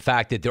about the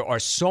fact that there are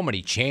so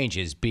many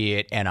changes, be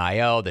it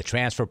NIL, the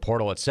transfer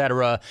portal, et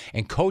cetera,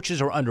 and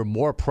coaches are under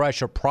more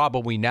pressure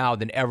probably now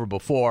than ever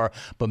before.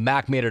 But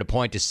Mack made it a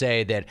point to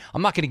say that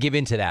I'm not going to give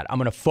into that. I'm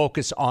going to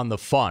focus on the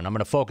fun. I'm going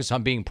to focus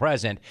on being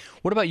present.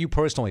 What about you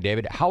personally,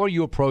 David? How are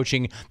you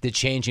approaching the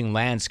changing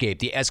landscape,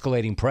 the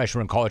escalating pressure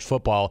in college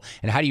football,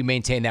 and how do you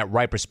maintain that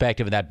right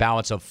perspective and that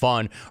balance of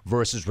fun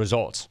versus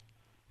results?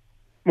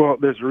 Well,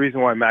 there's a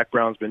reason why Mack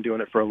Brown's been doing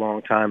it for a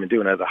long time and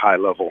doing it at a high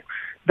level.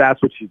 That's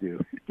what you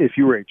do. If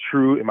you were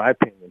in my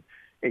opinion,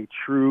 a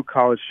true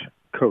college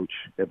coach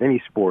of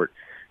any sport,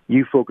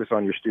 you focus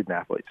on your student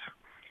athletes,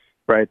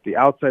 right? The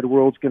outside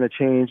world's going to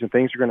change and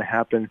things are going to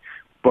happen,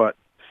 but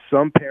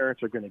some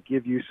parents are going to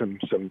give you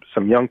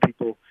some young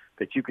people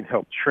that you can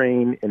help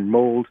train and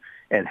mold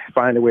and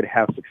find a way to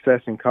have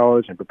success in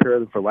college and prepare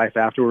them for life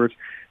afterwards.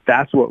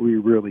 That's what we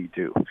really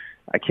do.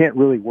 I can't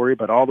really worry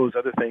about all those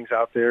other things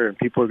out there, and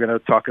people are going to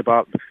talk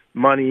about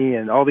money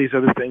and all these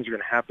other things are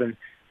going to happen.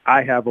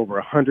 I have over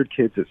 100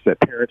 kids that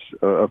parents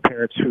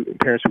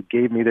who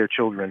gave me their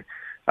children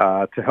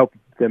to help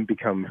them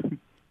become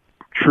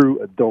true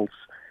adults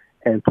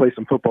and play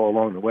some football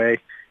along the way.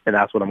 And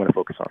that's what I'm going to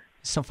focus on.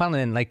 So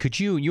finally, could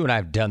you and I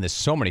have done this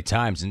so many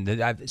times,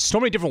 and so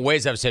many different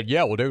ways I've said,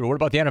 yeah, well, David, what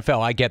about the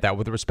NFL? I get that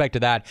with respect to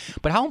that.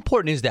 But how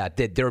important is that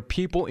there are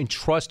people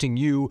entrusting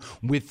you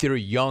with their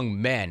young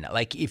men?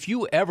 If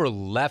you ever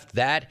left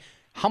that,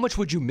 how much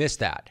would you miss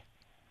that?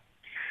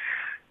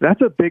 That's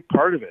a big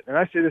part of it. And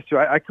I say this too.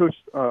 I coached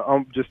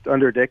just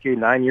under a decade,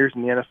 9 years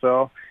in the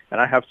NFL,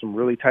 and I have some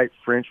really tight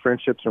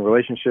friendships and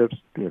relationships.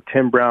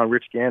 Tim Brown,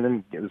 Rich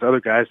Gannon, there's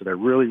other guys that I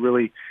really,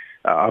 really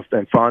I've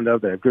been fond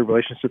of, that I have good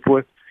relationships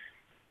with.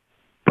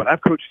 But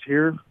I've coached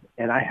here,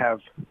 and I have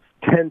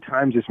 10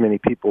 times as many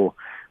people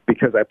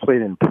because I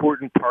played an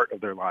important part of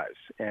their lives.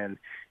 And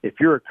if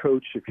you're a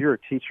coach, if you're a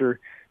teacher,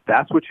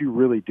 that's what you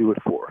really do it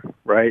for,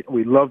 right?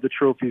 We love the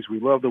trophies.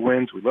 We love the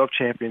wins. We love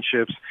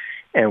championships.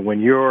 And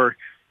when you're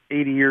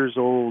 80 years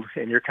old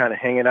and you're kind of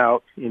hanging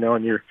out,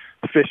 and you're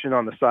fishing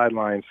on the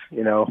sidelines,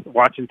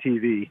 watching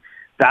TV,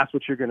 that's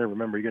what you're going to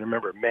remember. You're going to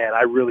remember, man,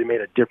 I really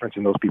made a difference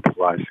in those people's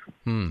lives.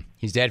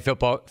 He's dad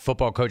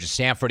football coach at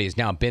Stanford. He has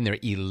now been there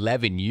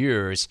 11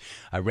 years.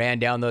 I ran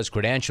down those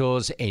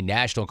credentials, a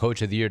National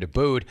Coach of the Year to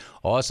boot.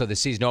 Also, the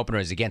season opener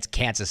is against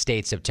Kansas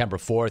State September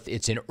 4th.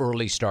 It's an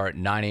early start,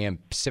 9 a.m.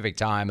 Pacific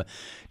time.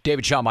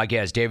 David Shaw, my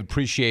guest. David,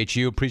 appreciate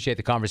you. Appreciate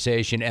the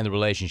conversation and the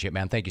relationship,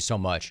 man. Thank you so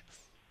much.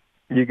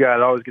 You got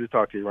it. Always good to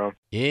talk to you, Ron.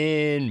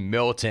 In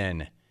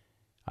Milton.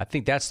 I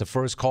think that's the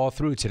first call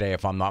through today,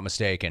 if I'm not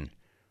mistaken.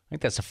 I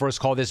think that's the first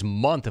call this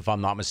month, if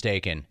I'm not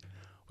mistaken.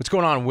 What's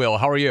going on, Will?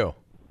 How are you?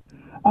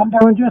 I'm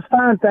doing just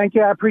fine, thank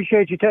you. I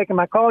appreciate you taking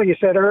my call. You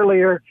said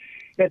earlier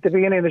at the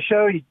beginning of the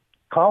show, you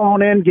call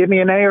on in, give me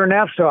an A or an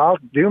F, so I'll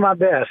do my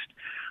best.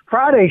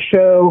 Friday's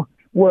show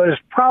was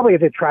probably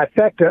the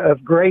trifecta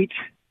of great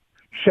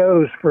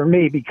shows for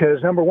me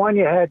because, number one,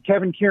 you had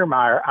Kevin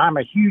Kiermaier. I'm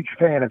a huge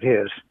fan of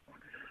his.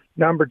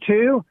 Number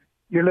two,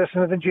 you're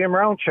listening to the Jim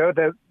Rohn Show.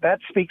 That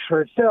speaks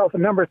for itself.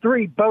 And number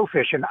three, bow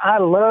fishing. I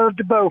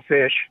loved bow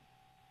fish,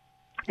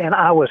 and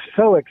I was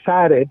so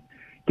excited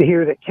to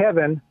hear that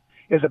Kevin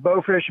is a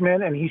bow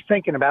fisherman and he's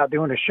thinking about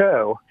doing a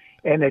show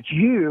and that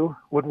you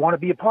would want to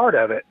be a part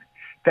of it.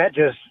 That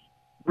just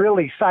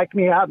really psyched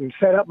me out and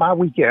set up my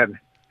weekend.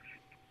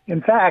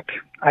 In fact,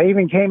 I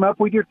even came up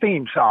with your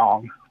theme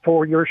song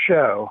for your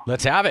show.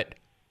 Let's have it.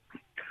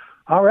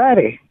 All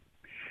righty.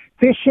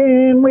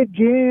 Fishing with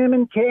Jim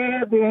and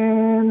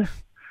Kevin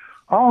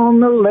on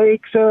the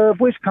lakes of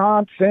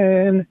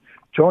Wisconsin.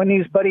 Join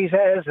these buddies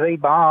as they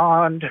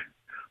bond,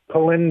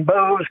 pulling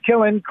bows,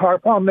 killing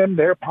carp on them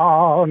their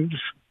ponds.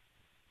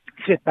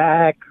 Sit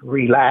back,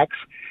 relax,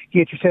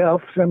 get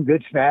yourself some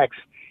good snacks.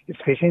 It's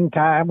fishing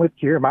time with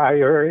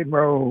Kiermaier and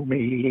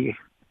Romy.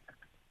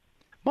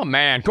 Oh,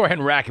 man, go ahead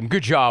and rack him.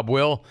 Good job,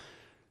 Will.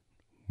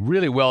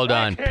 Really well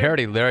done.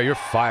 Parody, Larry, you're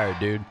fired,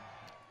 dude.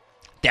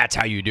 That's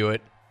how you do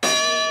it.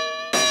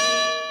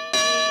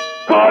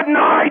 Good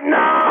night,